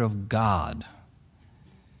the word of God.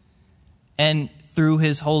 And through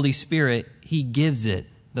his Holy Spirit, he gives it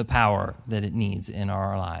the power that it needs in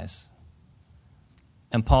our lives.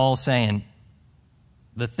 And Paul's saying,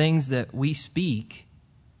 the things that we speak,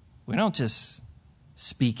 we don't just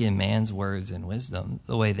speak in man's words and wisdom,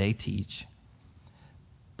 the way they teach,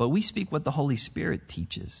 but we speak what the Holy Spirit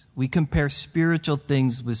teaches. We compare spiritual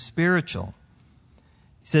things with spiritual.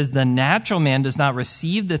 He says, the natural man does not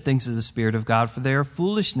receive the things of the Spirit of God, for they are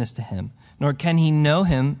foolishness to him, nor can he know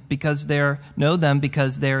them because they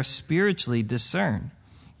are spiritually discerned.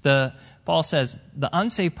 Paul says, the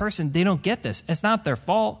unsaved person, they don't get this. It's not their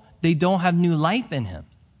fault. They don't have new life in him.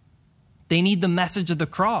 They need the message of the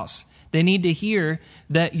cross. They need to hear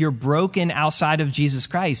that you're broken outside of Jesus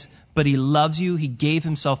Christ, but he loves you, he gave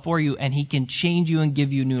himself for you, and he can change you and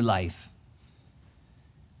give you new life.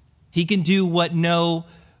 He can do what no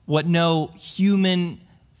human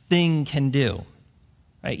thing can do.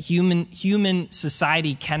 Right? Human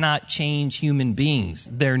society cannot change human beings,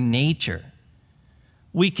 their nature.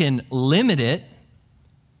 We can limit it,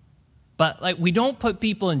 but we don't put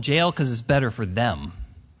people in jail because it's better for them.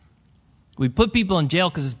 We put people in jail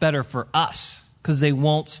because it's better for us, because they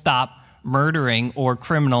won't stop murdering or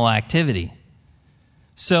criminal activity.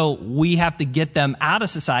 So we have to get them out of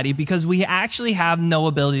society because we actually have no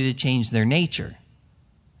ability to change their nature.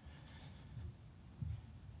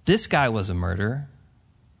 This guy was a murderer,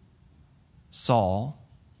 Saul,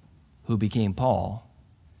 who became Paul.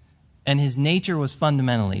 And his nature was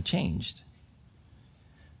fundamentally changed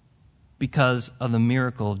because of the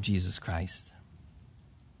miracle of Jesus Christ.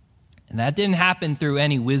 And that didn't happen through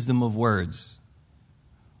any wisdom of words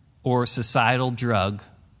or societal drug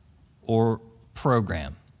or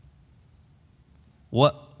program.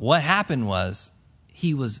 What happened was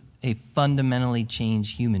he was a fundamentally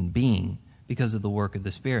changed human being because of the work of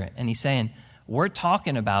the Spirit. And he's saying, we're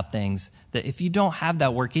talking about things that if you don't have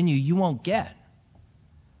that work in you, you won't get.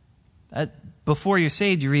 Before you're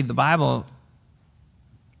saved, you read the Bible,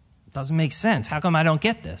 it doesn't make sense. How come I don't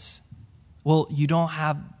get this? Well, you don't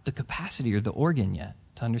have the capacity or the organ yet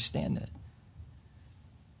to understand it.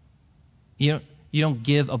 You don't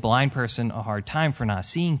give a blind person a hard time for not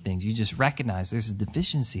seeing things. You just recognize there's a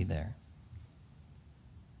deficiency there.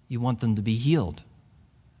 You want them to be healed,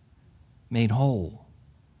 made whole.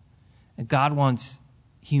 And God wants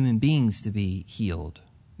human beings to be healed,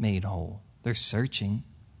 made whole. They're searching,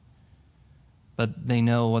 but they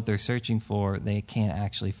know what they're searching for they can't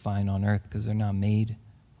actually find on earth because they're not made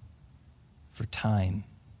for time.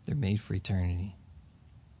 They're made for eternity.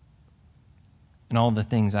 And all the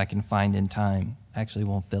things I can find in time actually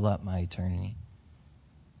won't fill up my eternity.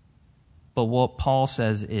 But what Paul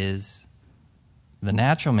says is the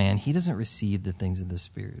natural man, he doesn't receive the things of the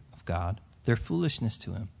Spirit of God. They're foolishness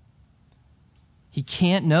to him. He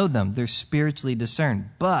can't know them. They're spiritually discerned.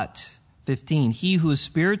 But, 15, he who is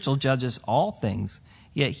spiritual judges all things,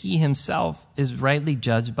 yet he himself is rightly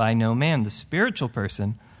judged by no man. The spiritual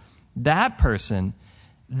person, that person,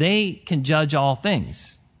 they can judge all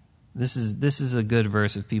things. This is a good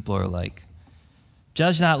verse if people are like,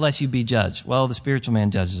 judge not lest you be judged. Well, the spiritual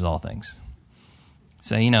man judges all things.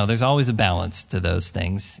 So, there's always a balance to those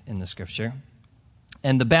things in the Scripture.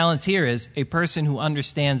 And the balance here is a person who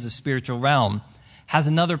understands the spiritual realm has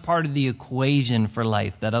another part of the equation for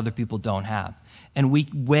life that other people don't have. And we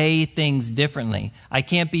weigh things differently. I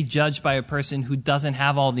can't be judged by a person who doesn't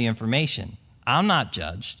have all the information. I'm not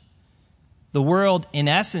judged. The world, in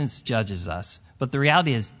essence, judges us. But the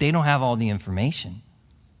reality is they don't have all the information.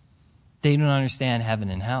 They don't understand heaven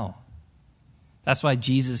and hell. That's why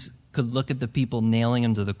Jesus could look at the people nailing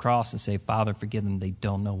him to the cross and say, Father, forgive them. They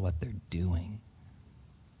don't know what they're doing.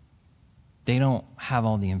 They don't have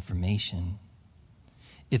all the information.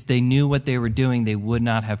 If they knew what they were doing, they would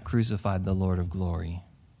not have crucified the Lord of glory.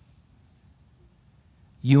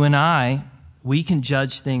 You and I, we can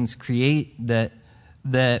judge things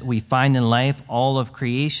that we find in life, all of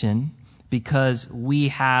creation, because we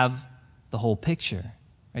have the whole picture.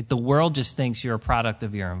 Right? The world just thinks you're a product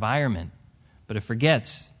of your environment, but it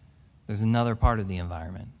forgets there's another part of the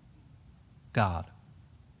environment, God,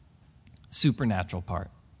 supernatural part.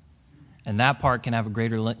 And that part can have a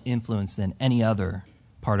greater influence than any other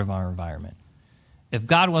part of our environment. If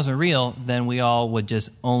God wasn't real, then we all would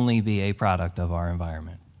just only be a product of our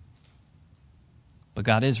environment. But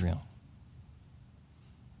God is real.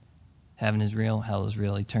 Heaven is real, hell is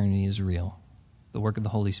real, eternity is real. The work of the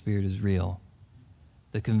Holy Spirit is real.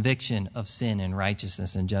 The conviction of sin and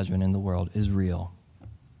righteousness and judgment in the world is real.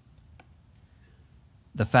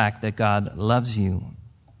 The fact that God loves you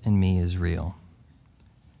and me is real.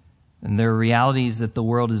 And there are realities that the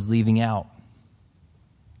world is leaving out.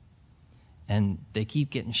 And they keep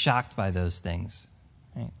getting shocked by those things.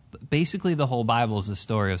 Right? Basically, the whole Bible is a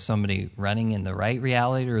story of somebody running in the right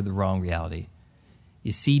reality or the wrong reality.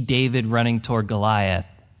 You see David running toward Goliath,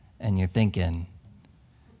 and you're thinking,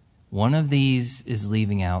 one of these is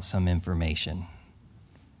leaving out some information.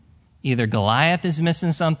 Either Goliath is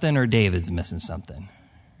missing something or David's missing something.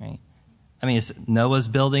 Right? I mean, it's Noah's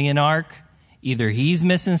building an ark. Either he's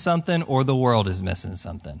missing something or the world is missing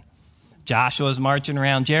something. Joshua's marching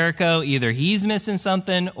around Jericho. Either he's missing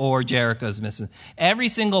something or Jericho's missing. Every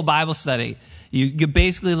single Bible study, you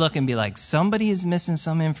basically look and be like, somebody is missing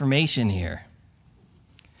some information here.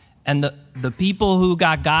 And the people who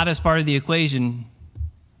got God as part of the equation,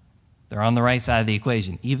 they're on the right side of the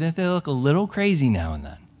equation, even if they look a little crazy now and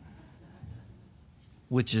then,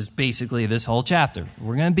 which is basically this whole chapter.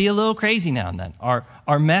 We're going to be a little crazy now and then.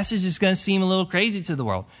 Our message is going to seem a little crazy to the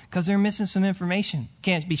world because they're missing some information. We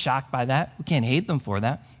can't be shocked by that. We can't hate them for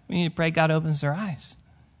that. We need to pray God opens their eyes.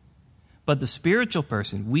 But the spiritual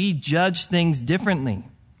person, we judge things differently.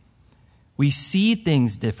 We see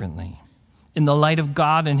things differently in the light of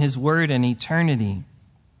God and his word and eternity.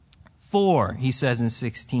 For, he says in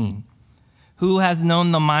 16, who has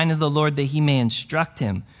known the mind of the Lord that he may instruct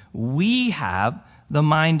him? We have the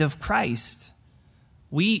mind of Christ.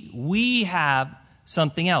 We have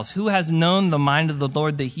something else. Who has known the mind of the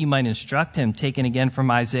Lord that he might instruct him? Taken again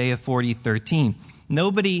from Isaiah 40:13.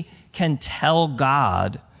 Nobody can tell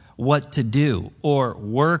God what to do or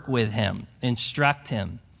work with him, instruct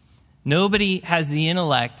him. Nobody has the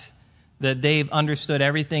intellect that they've understood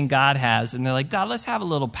everything God has, and they're like, God, let's have a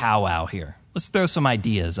little powwow here. Let's throw some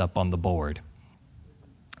ideas up on the board.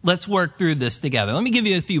 Let's work through this together. Let me give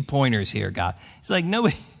you a few pointers here, God. It's like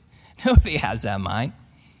nobody has that mind.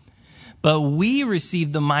 But we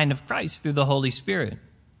receive the mind of Christ through the Holy Spirit.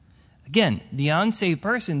 Again, the unsaved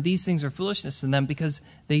person, these things are foolishness to them because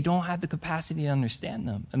they don't have the capacity to understand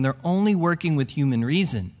them. And they're only working with human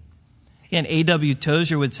reason. Again, A.W.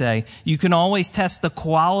 Tozer would say, you can always test the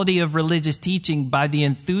quality of religious teaching by the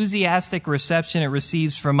enthusiastic reception it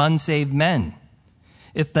receives from unsaved men.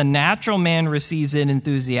 If the natural man receives it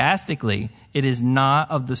enthusiastically, it is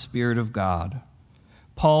not of the Spirit of God.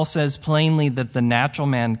 Paul says plainly that the natural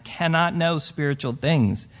man cannot know spiritual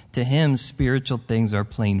things. To him, spiritual things are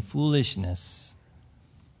plain foolishness.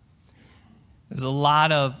 There's a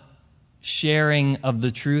lot of sharing of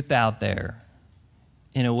the truth out there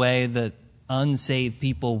in a way that unsaved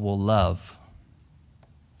people will love.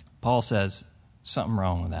 Paul says, something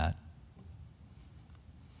wrong with that.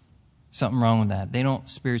 Something wrong with that. They don't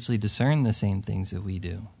spiritually discern the same things that we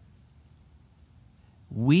do.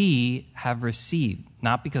 We have received,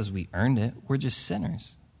 not because we earned it, we're just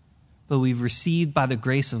sinners, but we've received by the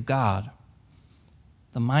grace of God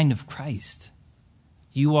the mind of Christ.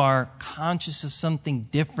 You are conscious of something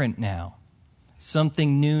different now,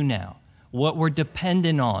 something new now. What we're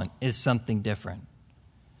dependent on is something different.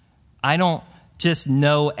 I don't just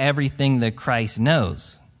know everything that Christ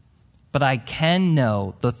knows, but I can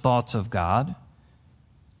know the thoughts of God,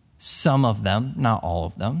 some of them, not all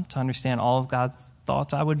of them. To understand all of God's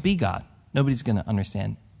thoughts, I would be God. Nobody's going to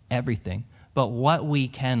understand everything. But what we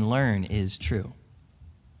can learn is true.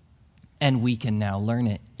 And we can now learn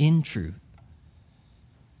it in truth.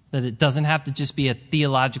 That it doesn't have to just be a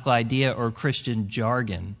theological idea or Christian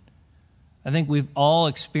jargon. I think we've all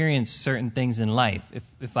experienced certain things in life.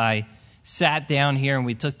 If I sat down here and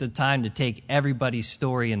we took the time to take everybody's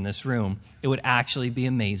story in this room, it would actually be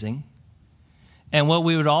amazing. And what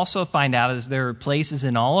we would also find out is there are places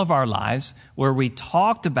in all of our lives where we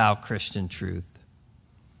talked about Christian truth,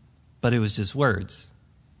 but it was just words.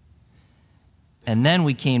 And then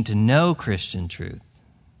we came to know Christian truth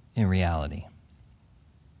in reality.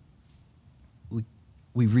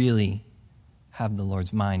 We really have the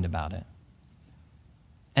Lord's mind about it.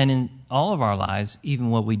 And in all of our lives, even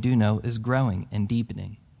what we do know is growing and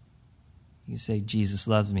deepening. You say, Jesus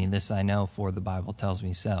loves me, this I know, for the Bible tells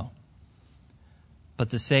me so. But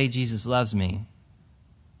to say Jesus loves me,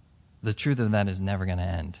 the truth of that is never going to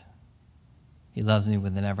end. He loves me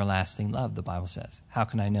with an everlasting love, the Bible says. How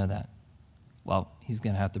can I know that? Well, he's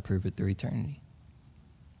going to have to prove it through eternity.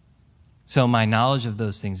 So my knowledge of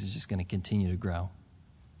those things is just going to continue to grow.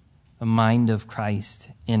 The mind of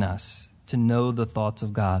Christ in us, to know the thoughts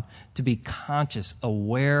of God, to be conscious,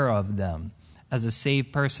 aware of them. As a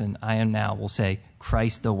saved person, I am now, we'll say,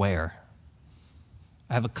 Christ aware.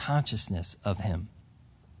 I have a consciousness of him.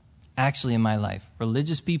 Actually, in my life,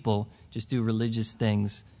 religious people just do religious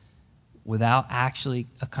things without actually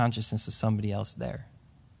a consciousness of somebody else there.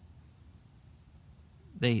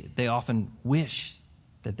 They often wish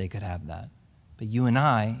that they could have that. But you and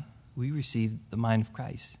I, we receive the mind of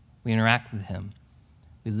Christ. We interact with him.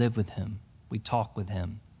 We live with him. We talk with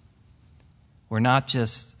him. We're not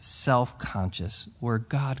just self-conscious. We're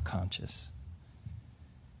God-conscious.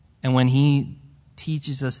 And when he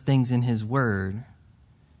teaches us things in his word,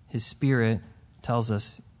 his Spirit tells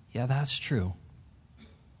us, yeah, that's true.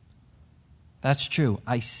 That's true.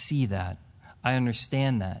 I see that. I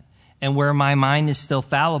understand that. And where my mind is still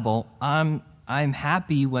fallible, I'm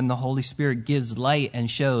happy when the Holy Spirit gives light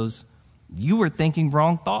and shows you were thinking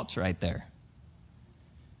wrong thoughts right there.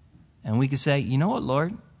 And we could say, you know what,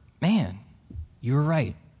 Lord? Man, you're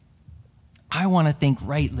right. I want to think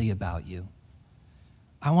rightly about you.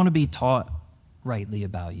 I want to be taught rightly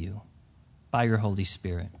about you by your Holy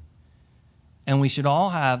Spirit. And we should all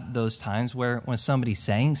have those times where when somebody's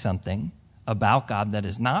saying something about God that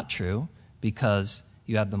is not true because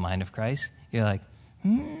you have the mind of Christ, you're like,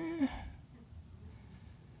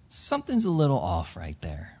 something's a little off right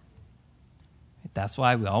there. That's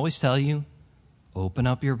why we always tell you, open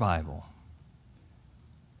up your Bible.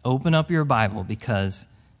 Open up your Bible because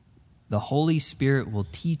the Holy Spirit will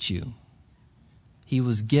teach you. He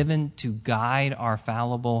was given to guide our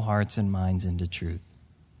fallible hearts and minds into truth.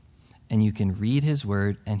 And you can read his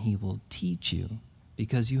word and he will teach you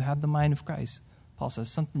because you have the mind of Christ. Paul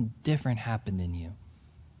says something different happened in you.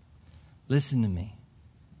 Listen to me.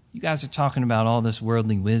 You guys are talking about all this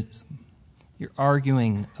worldly wisdom. You're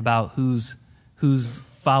arguing about who's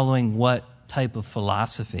following what type of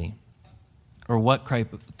philosophy or what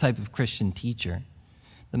type of Christian teacher.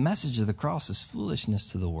 The message of the cross is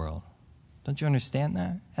foolishness to the world. Don't you understand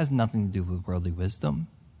that? It has nothing to do with worldly wisdom.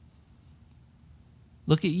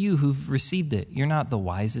 Look at you who've received it. You're not the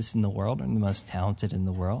wisest in the world or the most talented in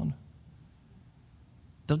the world.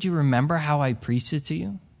 Don't you remember how I preached it to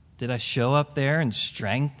you? Did I show up there in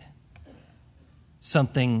strength?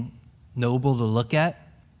 Something noble to look at?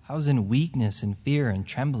 I was in weakness and fear and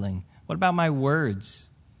trembling. What about my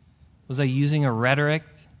words? Was I using a rhetoric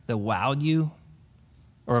that wowed you?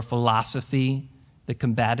 Or a philosophy that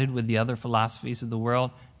combated with the other philosophies of the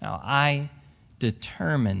world? Now, I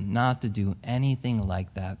determined not to do anything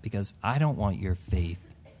like that because I don't want your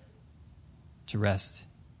faith to rest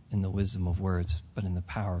in the wisdom of words, but in the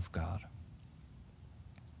power of God.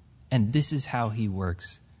 And this is how he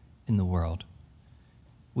works in the world.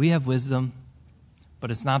 We have wisdom, but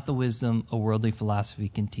it's not the wisdom a worldly philosophy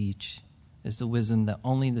can teach. It's the wisdom that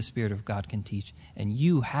only the Spirit of God can teach. And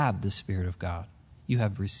you have the Spirit of God. You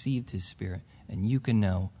have received his Spirit, and you can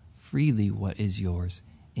know freely what is yours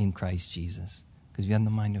in Christ Jesus, because you have the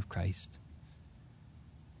mind of Christ.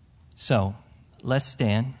 So, let's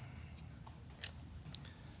stand.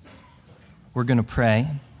 We're going to pray.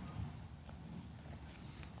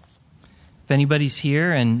 If anybody's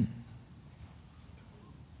here and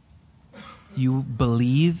you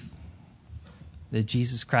believe that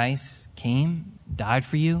Jesus Christ came, died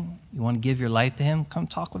for you, you want to give your life to him, come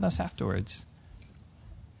talk with us afterwards.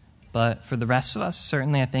 But for the rest of us,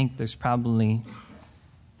 certainly I think there's probably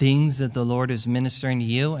things that the Lord is ministering to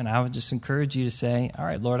you, and I would just encourage you to say, all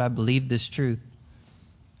right, Lord, I believe this truth.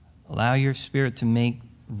 Allow your Spirit to make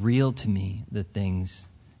real to me the things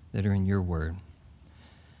that are in your word.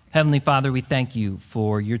 Heavenly Father, we thank you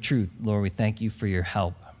for your truth. Lord, we thank you for your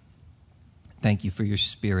help. Thank you for your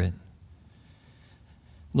Spirit.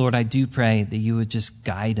 Lord, I do pray that you would just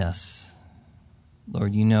guide us.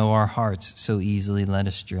 Lord, you know our hearts so easily led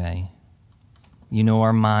astray. You know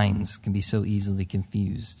our minds can be so easily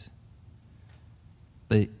confused.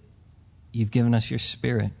 But you've given us your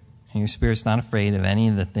Spirit, and your Spirit's not afraid of any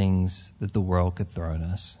of the things that the world could throw at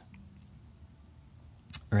us,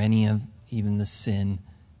 or any of even the sin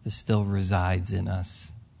that still resides in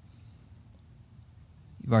us.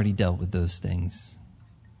 You've already dealt with those things.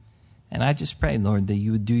 And I just pray, Lord, that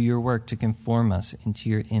you would do your work to conform us into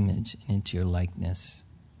your image and into your likeness,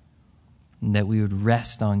 and that we would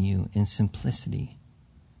rest on you in simplicity,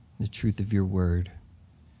 the truth of your word,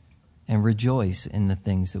 and rejoice in the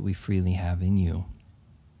things that we freely have in you.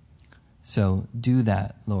 So do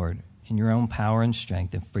that, Lord, in your own power and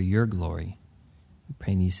strength and for your glory. We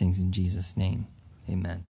pray these things in Jesus' name. Amen.